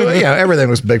 Everything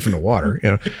was big from the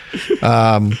water.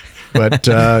 But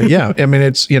I mean,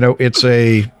 it's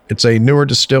a newer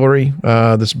distillery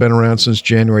that's been around since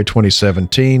January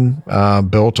 2017,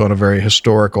 built on a very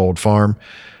historic old farm.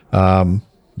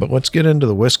 But let's get into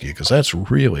the whiskey because that's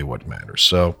really what matters.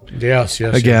 So yes.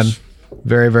 Again,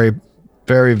 very, very,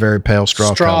 very, very pale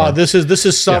straw color. This is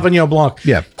Sauvignon Blanc.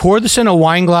 Yeah. Pour this in a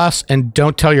wine glass and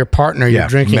don't tell your partner you're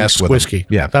drinking whiskey.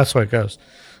 Yeah, that's what it goes.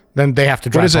 Then they have to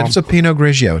drive What is home. it? It's a Pinot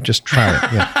Grigio. Just try it.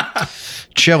 Yeah.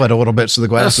 Chill it a little bit so the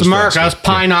glass is America. That's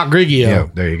Pinot Grigio. Yeah,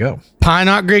 there you go.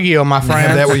 Pinot Grigio, my friend.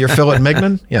 Have that with your fillet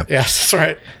Mignon? Yeah. Yes, that's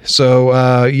right.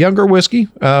 So younger whiskey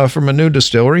from a new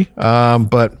distillery,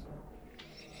 but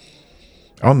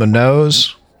on the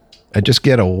nose, I just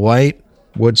get a light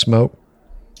wood smoke.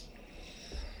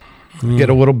 Get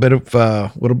a little bit of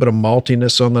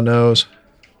maltiness on the nose.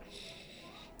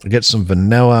 I get some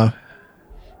vanilla.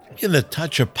 Get a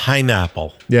touch of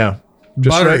pineapple. Yeah.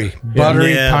 Buttery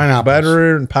pineapple.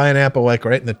 Butter and pineapple, like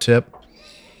right in the tip.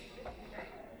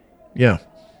 Yeah.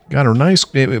 Got a nice,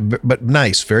 but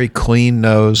nice, very clean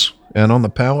nose. And on the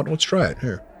palate, let's try it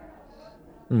here.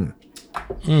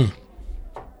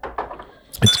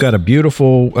 It's got a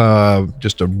beautiful,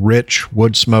 just a rich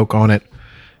wood smoke on it.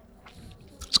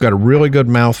 It's got a really good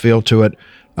mouthfeel to it.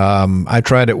 I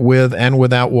tried it with and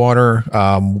without water.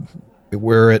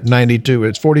 We're at 92.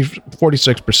 It's 46%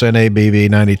 ABV,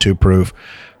 92 proof.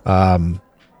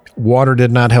 Water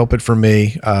did not help it for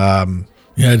me.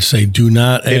 I'd say do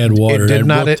not add water. It did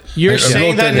not. You're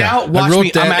saying that now? Watch me.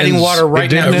 I'm adding water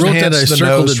right now. It didn't enhance the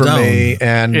nose for me,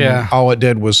 and all it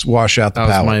did was wash out the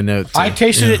palate. That was my note, too. I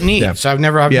tasted it neat, so I've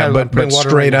never had but water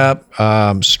straight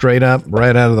up,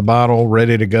 right out of the bottle,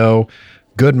 ready to go.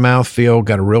 Good mouthfeel.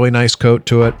 Got a really nice coat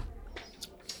to it.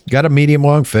 Got a medium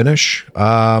long finish.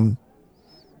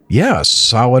 Yeah, a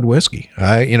solid whiskey.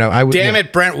 Damn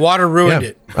it, Brent. Water ruined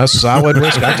it. A solid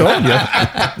whiskey.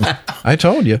 I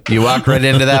told you. You walked right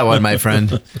into that one, my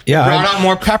friend. Yeah. Brought out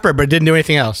more pepper, but didn't do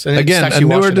anything else. And Again, a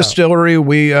newer distillery.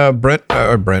 We,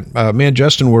 me and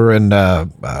Justin were in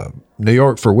New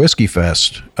York for Whiskey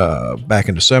Fest back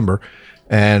in December,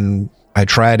 and I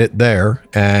tried it there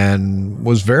and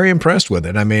was very impressed with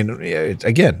it. I mean, it's,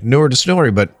 again, newer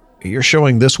distillery, but you're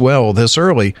showing this well this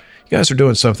early. You guys are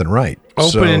doing something right.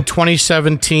 Open in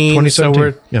 2017.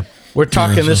 So we're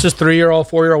talking. This is 3-year-old,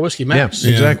 4-year-old whiskey max.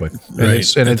 Yeah, exactly.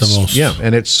 Right. And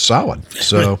it's solid.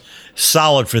 So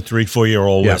solid for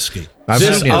 3-4-year-old whiskey.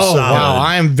 Wow!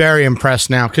 I am very impressed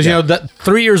now because you know that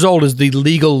 3 years old is the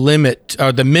legal limit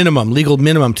or the legal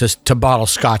minimum to bottle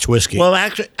Scotch whiskey. Well,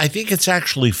 actually, I think it's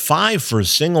actually 5 for a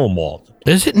single malt.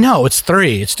 Is it? No, it's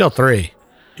 3. It's still 3.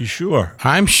 You sure?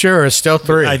 I'm sure it's still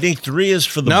 3. I think 3 is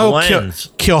for the blends.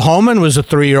 Kilhoman was a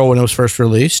 3-year-old when it was first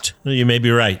released. You may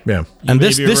be right. Yeah, and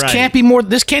this can't be more.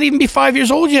 This can't even be 5 years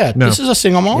old yet. No. This is a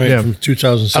single malt. Right, from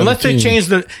 2017. Unless they change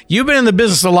You've been in the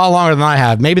business a lot longer than I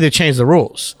have. Maybe they changed the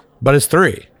rules, but it's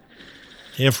 3.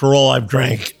 After all I've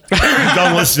drank,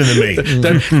 don't listen to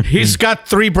me. He's got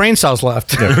 3 brain cells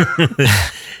left.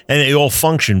 And they all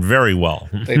function very well.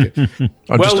 They do.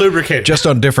 Well lubricated. Just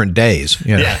on different days.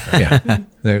 You know? Yeah.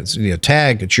 There's,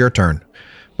 tag, it's your turn.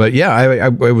 But yeah, I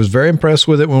was very impressed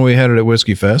with it when we had it at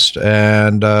Whiskey Fest.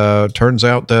 And turns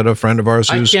out that a friend of ours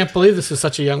I can't believe this is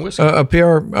such a young whiskey. A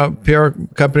PR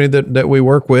company that we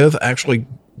work with actually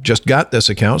just got this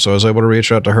account. So I was able to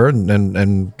reach out to her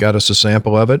and got us a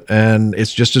sample of it. And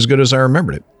it's just as good as I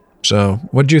remembered it. So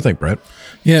what did you think, Brett?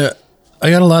 Yeah, I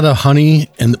got a lot of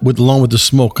honey and along with the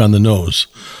smoke on the nose.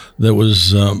 That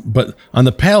was, but on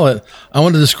the palate, I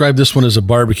want to describe this one as a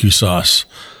barbecue sauce.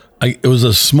 It was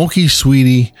a smoky,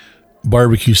 sweetie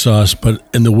barbecue sauce, but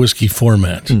in the whiskey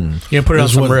format. Yeah, put it on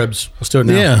some ribs. Let's do it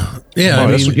now. Yeah.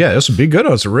 This would be good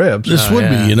on some ribs. This would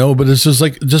be, but it's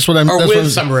just what I'm. Or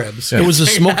with some ribs. It was a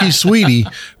smoky sweetie,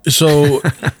 so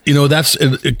that's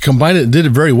it combined. It did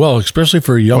it very well, especially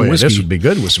for a young whiskey. This would be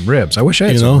good with some ribs. I wish I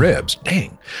had some ribs.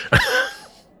 Dang.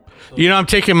 I'm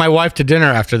taking my wife to dinner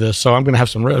after this, so I'm going to have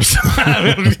some ribs.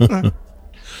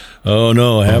 Oh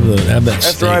no, have that After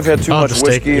steak. I've had too much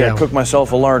whiskey, I cook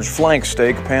myself a large flank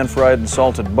steak, pan-fried in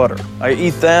salted butter. I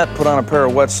eat that, put on a pair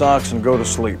of wet socks, and go to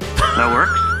sleep. That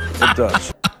works? It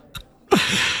does.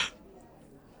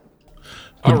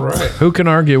 All right. Who can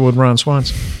argue with Ron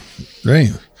Swanson? Right.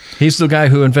 He's the guy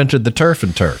who invented the turf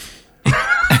and turf.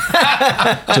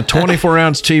 It's a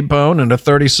 24-ounce T-bone and a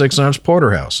 36-ounce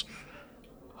porterhouse.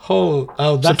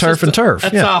 That's a turf and turf.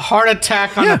 That's a heart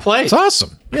attack on the plate. It's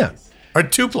awesome. Yeah. Or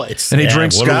 2 plates. And he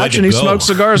drinks scotch and he smokes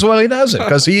cigars while he does it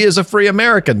because he is a free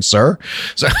American, sir.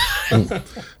 So.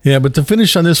 Yeah, but the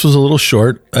finish on this was a little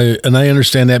short, and I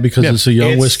understand that because it's a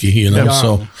young whiskey, young.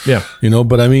 So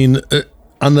but I mean,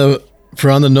 on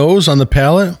the nose, on the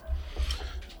palate,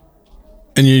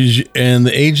 and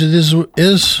the age it is,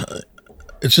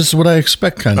 it's just what I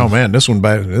expect, kind of. Oh man, this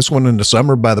one in the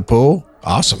summer by the pool,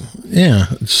 awesome. Yeah,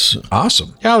 it's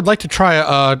awesome. Yeah, I would like to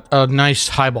try a nice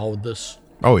highball with this.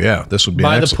 Oh yeah, this would be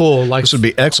by the pool. This would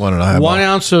be excellent in a highball. 1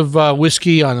 ounce of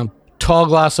whiskey on a tall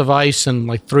glass of ice and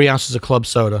like 3 ounces of club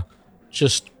soda,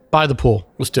 just by the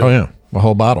pool. Let's do it. Oh yeah, a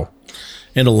whole bottle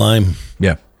and a lime.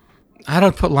 Yeah, I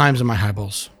don't put limes in my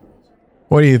highballs.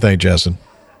 What do you think, Justin?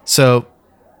 So,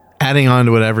 adding on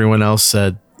to what everyone else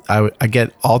said, I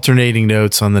get alternating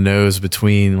notes on the nose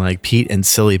between like peat and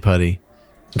silly putty,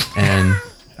 and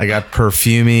I got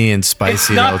perfumey and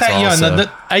spicy notes also.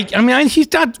 I mean,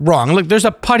 he's not wrong. Look, there's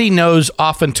a putty nose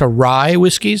often to rye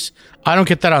whiskeys. I don't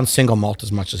get that on single malt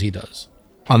as much as he does.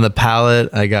 On the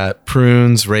palate, I got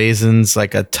prunes, raisins,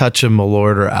 like a touch of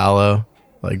Malort or aloe,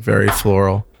 like very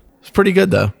floral. It's pretty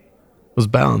good though. It was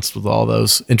balanced with all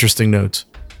those interesting notes.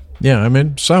 Yeah, I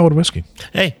mean, solid whiskey.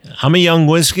 Hey, I'm a young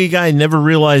whiskey guy. Never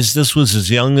realized this was as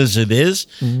young as it is.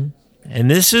 Mm-hmm. And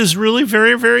this is really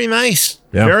very, very nice.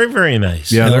 Yeah. Very, very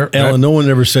nice. Yeah, Alan, no one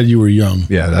ever said you were young.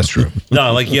 Yeah, that's true.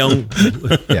 No, like young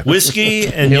whiskey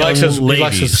and young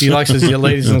ladies. He likes his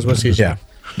ladies and his whiskeys. Yeah.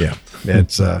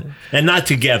 It's and not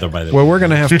together, by the way. Well, we're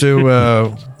gonna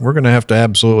have to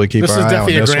absolutely keep our eye on this.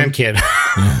 This is definitely a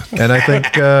grandkid. And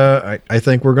I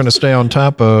think we're gonna stay on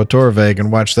top of Torvig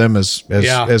and watch them as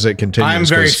it continues. I'm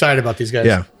very excited about these guys.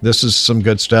 Yeah, this is some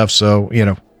good stuff. So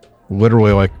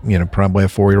literally probably a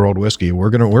 4-year-old whiskey. We're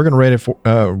gonna rate it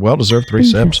well deserved 3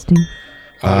 sips.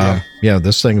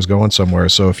 This thing's going somewhere.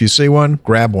 So if you see one,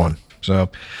 grab one. So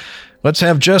let's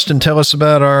have Justin tell us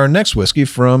about our next whiskey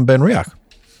from Ben Riach.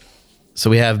 So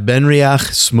we have Ben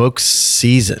Riach Smoke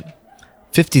Season,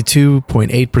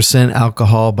 52.8%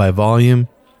 alcohol by volume,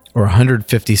 or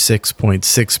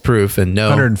 156.6 proof, and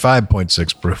no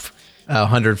 105.6 proof.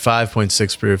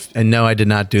 105.6 proof, and no, I did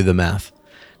not do the math.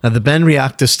 Now, the Ben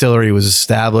Riach Distillery was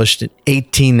established in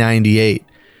 1898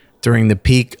 during the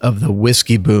peak of the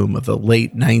whiskey boom of the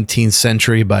late 19th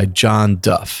century by John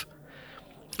Duff.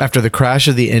 After the crash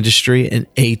of the industry in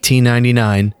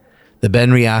 1899, the Ben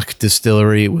Riach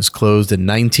Distillery was closed in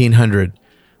 1900,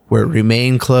 where it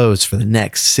remained closed for the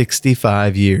next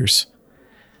 65 years.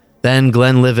 Then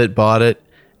Glenlivet bought it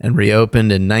and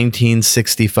reopened in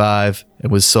 1965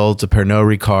 and was sold to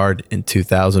Pernod Ricard in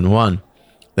 2001.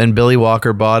 Then Billy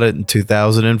Walker bought it in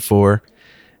 2004.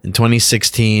 In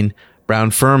 2016,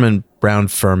 Brown Forman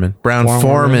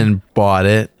bought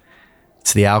it.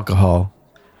 It's the alcohol,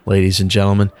 ladies and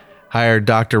gentlemen. Hired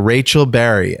Dr. Rachel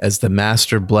Barry as the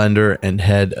master blender and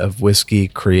head of whiskey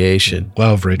creation.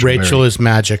 Love Rachel. Rachel Berry. is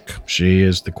magic. She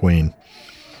is the queen.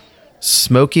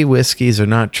 Smoky whiskeys are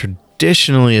not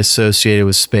traditionally associated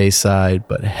with Speyside,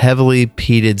 but heavily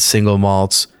peated single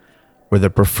malts were the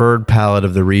preferred palate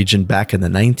of the region back in the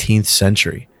 19th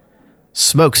century.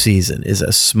 Smoke Season is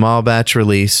a small batch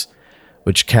release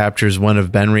which captures one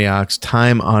of Ben Riach's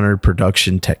time-honored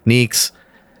production techniques.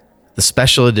 The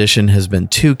special edition has been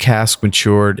 2 cask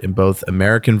matured in both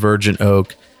American Virgin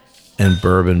Oak and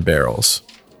bourbon barrels.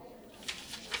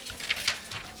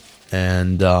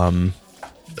 And the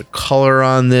color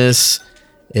on this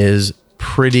is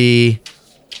pretty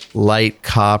light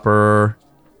copper,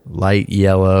 light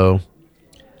yellow.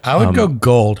 I would go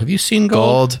gold. Have you seen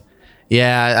gold?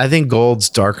 Yeah, I think gold's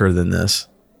darker than this.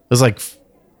 It's like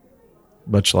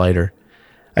much lighter.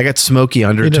 I got smoky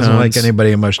undertones. He doesn't like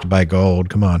anybody much to buy gold.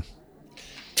 Come on.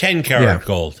 10 karat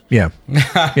gold. Yeah.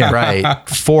 Yeah. Right.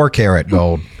 4 karat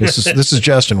gold. This is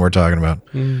Justin we're talking about.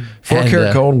 4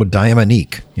 karat gold with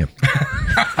Diamonique. Yep.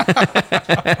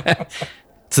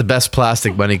 It's the best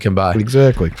plastic money can buy.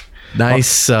 Exactly.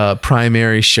 Nice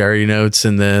primary sherry notes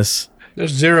in this.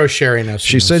 There's zero sherry notes.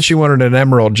 She said she wanted an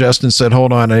emerald. Justin said,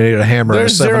 "Hold on, I need a hammer."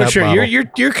 There's and a zero 7-Up sherry.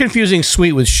 bottle. You're confusing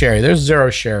sweet with sherry. There's zero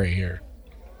sherry here.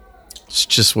 It's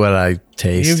just what I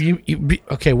taste.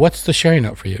 Okay, what's the sherry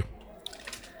note for you?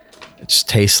 It just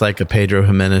tastes like a Pedro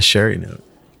Jimenez sherry note.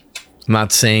 I'm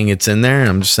not saying it's in there.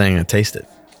 I'm just saying I taste it.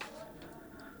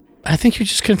 I think you're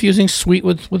just confusing sweet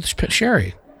with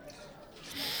sherry.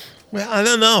 Well, I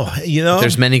don't know. You know,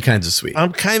 there's many kinds of sweet.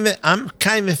 I'm kind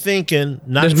of thinking.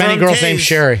 Not there's many girls named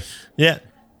Sherry. Yeah,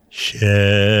 Sherry,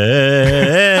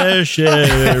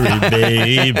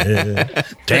 baby.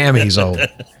 Damn, he's old.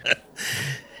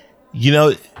 You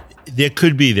know, there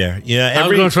could be there. You know, I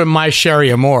was going for my Sherry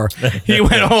Amore. He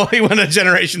went a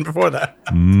generation before that.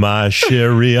 My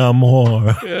Sherry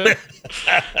Amore.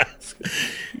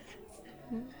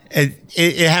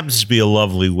 It happens to be a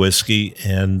lovely whiskey,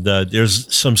 and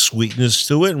there's some sweetness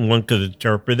to it, and one could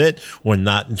interpret it or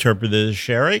not interpret it as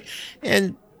sherry.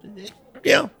 And,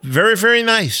 yeah, very, very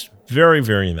nice. Very,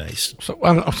 very nice. So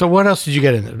what else did you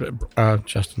get in it,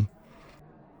 Justin?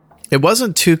 It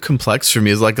wasn't too complex for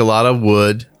me. It's like a lot of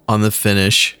wood on the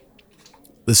finish,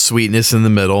 the sweetness in the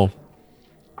middle,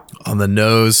 on the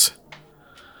nose.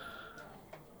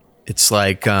 It's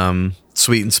like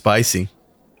sweet and spicy.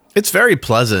 It's very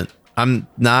pleasant. I'm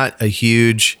not a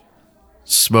huge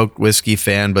smoked whiskey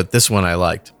fan, but this one I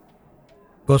liked.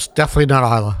 Well, it's definitely not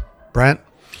Isla. Brent?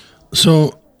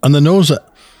 So on the nose,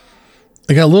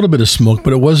 I got a little bit of smoke,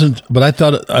 but it wasn't. But I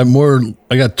thought I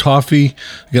got toffee.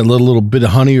 I got a little bit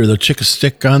of honey or the chick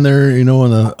stick on there, you know,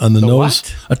 on the nose.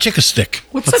 What? A chick stick.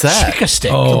 What's that? Chick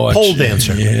stick. Oh, a pole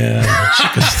dancer. Yeah,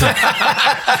 chick stick.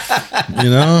 You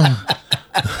know.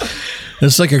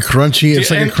 It's like a crunchy.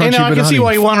 It's like a crunchy. I can see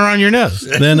why you want her on your nose.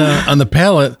 Then on the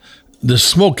palate, the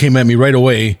smoke came at me right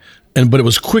away, but it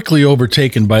was quickly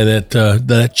overtaken by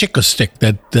that chica stick,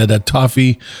 that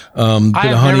toffee, bit of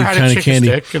honey kind of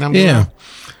candy.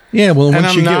 Yeah. Well,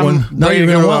 once you get one, now you're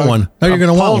gonna want one. Now you're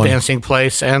gonna want one. Pole dancing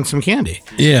place and some candy.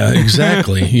 Yeah,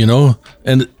 exactly. You know,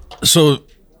 and so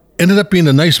ended up being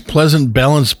a nice, pleasant,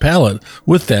 balanced palate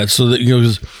with that. So that, you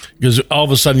know, because all of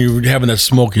a sudden you're having that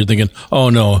smoke, you're thinking, oh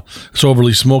no, it's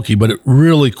overly smoky, but it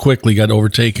really quickly got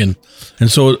overtaken, and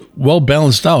so well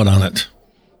balanced out on it.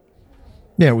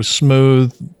 Yeah, it was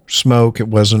smooth smoke. It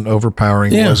wasn't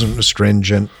overpowering. It wasn't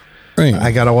astringent. Right.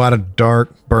 I got a lot of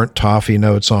dark burnt toffee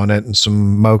notes on it and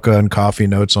some mocha and coffee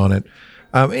notes on it.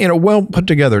 You know, well put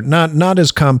together. Not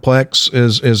as complex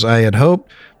as I had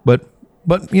hoped, but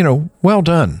you know, well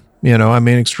done. You know, I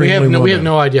mean, extremely. We have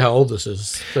no idea how old this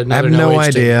is. I have no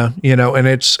idea. You know,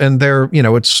 and they're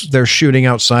they're shooting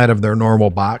outside of their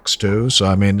normal box too. So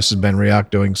I mean, this is Ben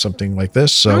Riach doing something like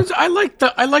this. So I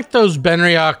like those Ben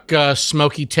Riach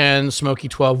Smoky 10, Smoky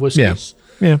 12 whiskeys.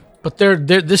 Yeah. But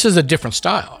this is a different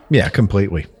style. Yeah,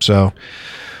 completely. So,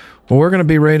 well, we're going to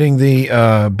be rating the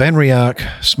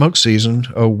Benriach Smoke Season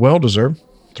a well-deserved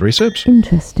 3 sips.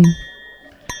 Interesting.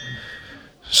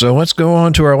 So let's go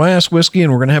on to our last whiskey,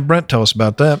 and we're going to have Brent tell us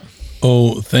about that.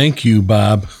 Oh, thank you,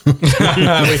 Bob. we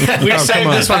saved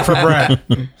this one for Brent.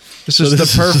 This is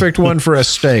the perfect one for a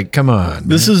steak. Come on.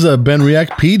 This is a Benriach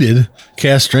peated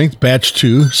cast strength batch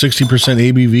 2,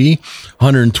 60% ABV,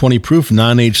 120 proof,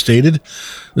 non-age stated.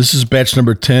 This is batch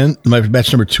number 10. My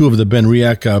batch number 2 of the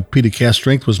Benriach peated cast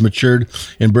strength was matured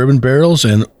in bourbon barrels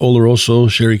and Oloroso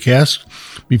sherry casks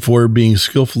before being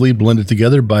skillfully blended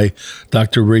together by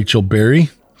Dr. Rachel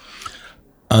Berry.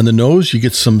 On the nose, you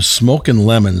get some smoke and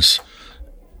lemons.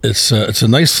 It's a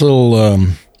nice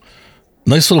little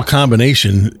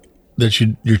combination that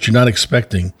you're not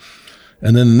expecting.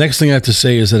 And then the next thing I have to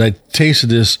say is that I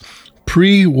tasted this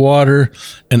pre-water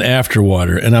and after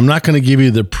water, and I'm not going to give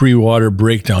you the pre-water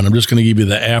breakdown. I'm just going to give you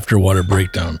the after water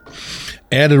breakdown.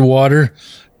 Added water,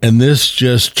 and this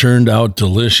just turned out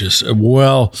delicious.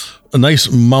 Well, a nice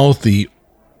mouthy,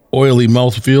 oily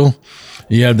mouthfeel.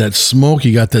 You have that smoke.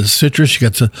 You got that citrus. You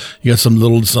got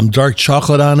some dark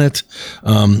chocolate on it.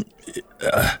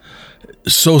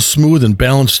 So smooth and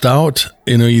balanced out.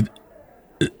 You know, you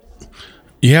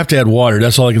have to add water.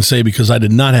 That's all I can say, because I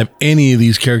did not have any of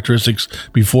these characteristics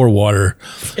before water.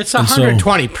 It's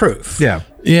 120 proof. Yeah.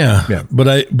 But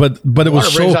it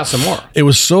was brings out some more. It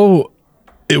was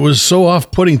so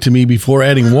off-putting to me before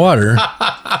adding water.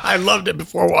 I loved it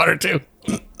before water too.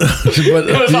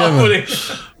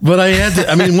 But I had to.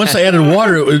 I mean, once I added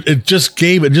water, it just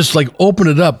opened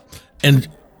it up and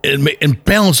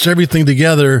balanced everything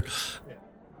together.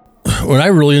 When I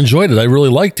really enjoyed it, I really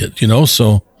liked it. You know.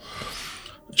 So,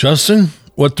 Justin,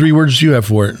 what 3 words do you have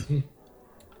for it?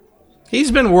 He's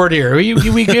been wordier.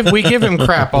 We give him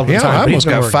crap all the time. I almost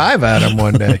got 5 out of him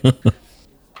one day.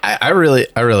 I really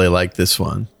like this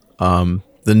one.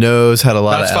 The nose had a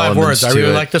lot That's of 5 elements words. I to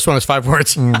really it. like this one. It's 5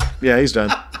 words. Yeah, he's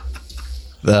done.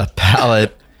 The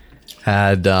palate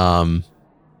had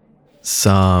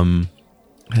some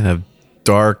kind of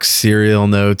dark cereal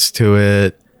notes to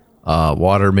it.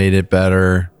 Water made it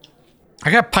better.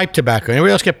 I got pipe tobacco.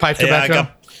 Anybody else get pipe tobacco?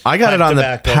 I got it on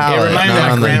tobacco. the palate, It reminded me not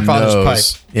of on the grandfather's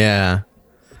nose. pipe. Yeah,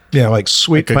 Yeah, like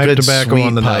sweet like a pipe good tobacco sweet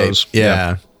on the pipe. nose.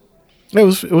 Yeah.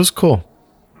 It was cool.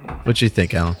 What you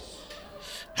think, Alan?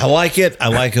 I like it. I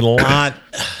like it a lot.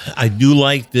 I do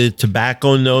like the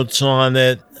tobacco notes on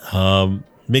it.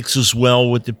 Mixes well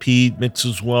with the peat,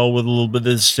 mixes well with a little bit of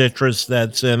the citrus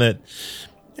that's in it.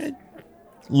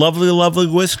 Lovely, lovely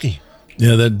whiskey.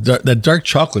 Yeah, that dark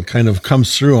chocolate kind of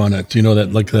comes through on it. You know,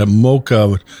 that like that mocha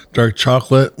with dark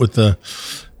chocolate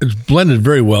it's blended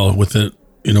very well with it.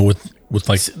 You know, with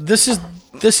like This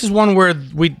is one where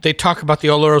they talk about the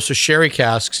Oloroso sherry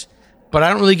casks, but I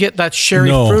don't really get that sherry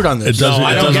fruit on this. It doesn't.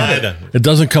 I don't get it. It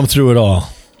doesn't come through at all.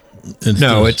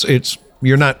 It's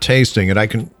you're not tasting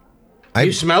it.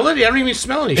 You smell it? I don't even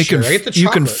smell any sherry. I get the chocolate. You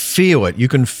can feel it. You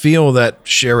can feel that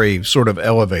sherry sort of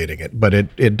elevating it, but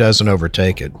it doesn't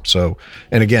overtake it. So,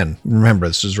 and again, remember,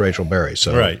 this is Rachel Berry,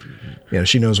 so Right. Yeah,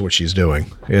 she knows what she's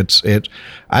doing.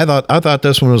 I thought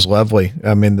this one was lovely.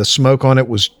 I mean, the smoke on it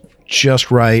was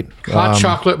just right. Hot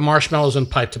chocolate, marshmallows, and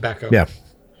pipe tobacco. Yeah.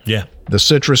 Yeah. The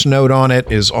citrus note on it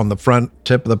is on the front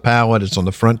tip of the palate. It's on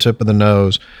the front tip of the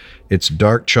nose. It's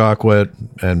dark chocolate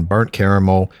and burnt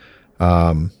caramel.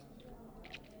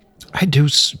 I do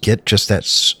get just that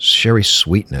sherry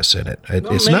sweetness in it.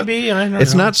 It's maybe, I don't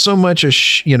It's know. not so much a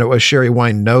sherry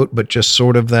wine note, but just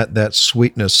sort of that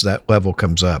sweetness, that level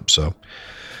comes up. So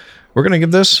we're going to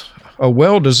give this a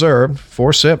well-deserved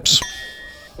 4 sips.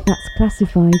 That's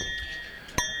classified.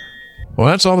 Well,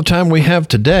 that's all the time we have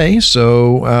today.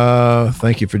 So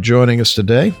thank you for joining us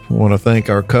today. I want to thank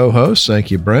our co-host. Thank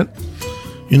you, Brent.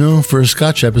 You know, for a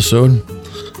Scotch episode,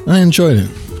 I enjoyed it.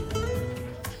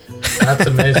 That's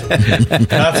amazing.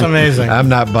 That's amazing. I'm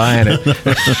not buying it.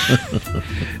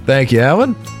 Thank you,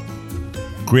 Alan.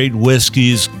 Great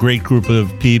whiskeys, great group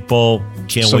of people.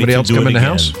 Can't Somebody wait to else do come it in the again.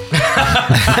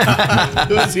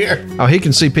 house? Who's here? Oh, he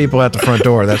can see people at the front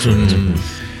door. That's what it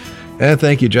is. And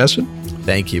thank you, Justin.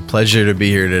 Thank you. Pleasure to be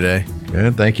here today.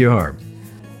 And thank you, Harm.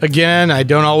 Again, I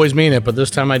don't always mean it, but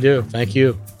this time I do. Thank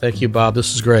you. Thank you, Bob.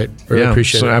 This is great. Really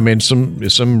appreciate it. I mean,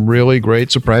 some really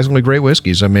great, surprisingly great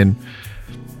whiskeys. I mean,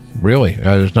 really,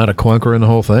 there's not a clunker in the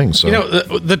whole thing. So You know,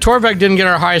 the Torvald didn't get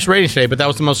our highest rating today, but that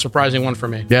was the most surprising one for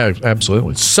me. yeah,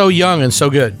 absolutely. So young and so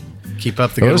good. Keep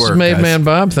up the Well, good this work, is Made guys. Man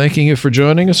Bob. Thanking you for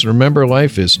joining us. Remember,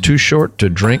 life is too short to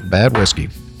drink bad whiskey.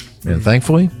 And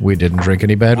thankfully, we didn't drink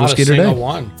any bad Not whiskey a single today.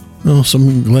 one. No,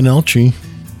 some Glenelchie.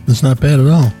 It's not bad at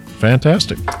all.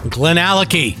 Fantastic. Glenn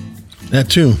Alecky. That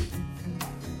too.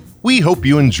 We hope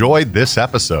you enjoyed this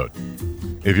episode.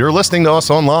 If you're listening to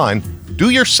us online, do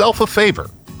yourself a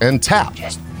favor and tap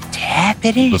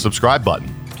Tappity. the subscribe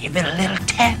button. Give it a little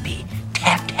tappy.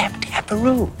 Tap, tap,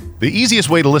 taparoo. The easiest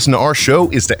way to listen to our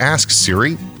show is to ask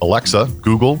Siri, Alexa,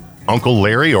 Google, Uncle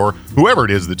Larry, or whoever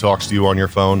it is that talks to you on your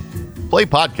phone. Play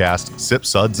podcast Sip,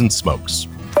 Suds, and Smokes.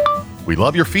 We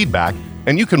love your feedback,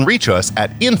 and you can reach us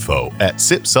at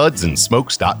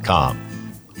info@sipsudsandsmokes.com.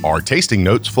 Our tasting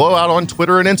notes flow out on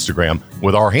Twitter and Instagram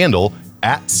with our handle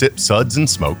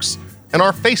 @SipSudsAndSmokes, and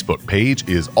our Facebook page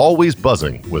is always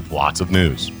buzzing with lots of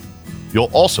news. You'll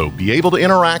also be able to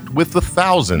interact with the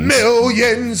thousands,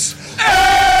 millions,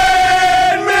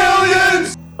 and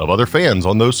millions of other fans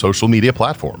on those social media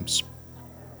platforms.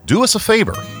 Do us a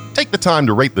favor. Take the time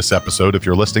to rate this episode if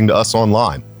you're listening to us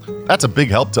online. That's a big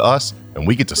help to us, and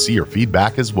we get to see your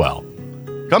feedback as well.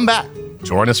 Come back,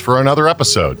 join us for another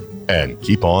episode, and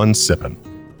keep on sipping.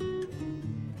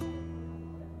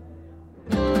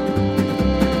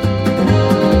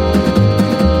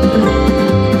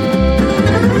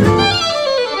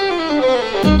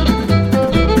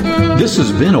 This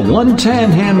has been a One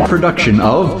Tan Hand production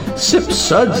of Sip,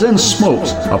 Suds, and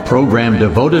Smokes, a program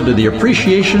devoted to the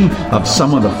appreciation of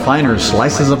some of the finer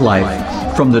slices of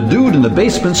life. From the Dude in the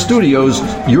Basement Studios,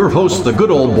 your hosts, the Good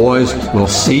Old Boys, will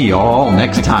see you all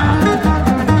next time.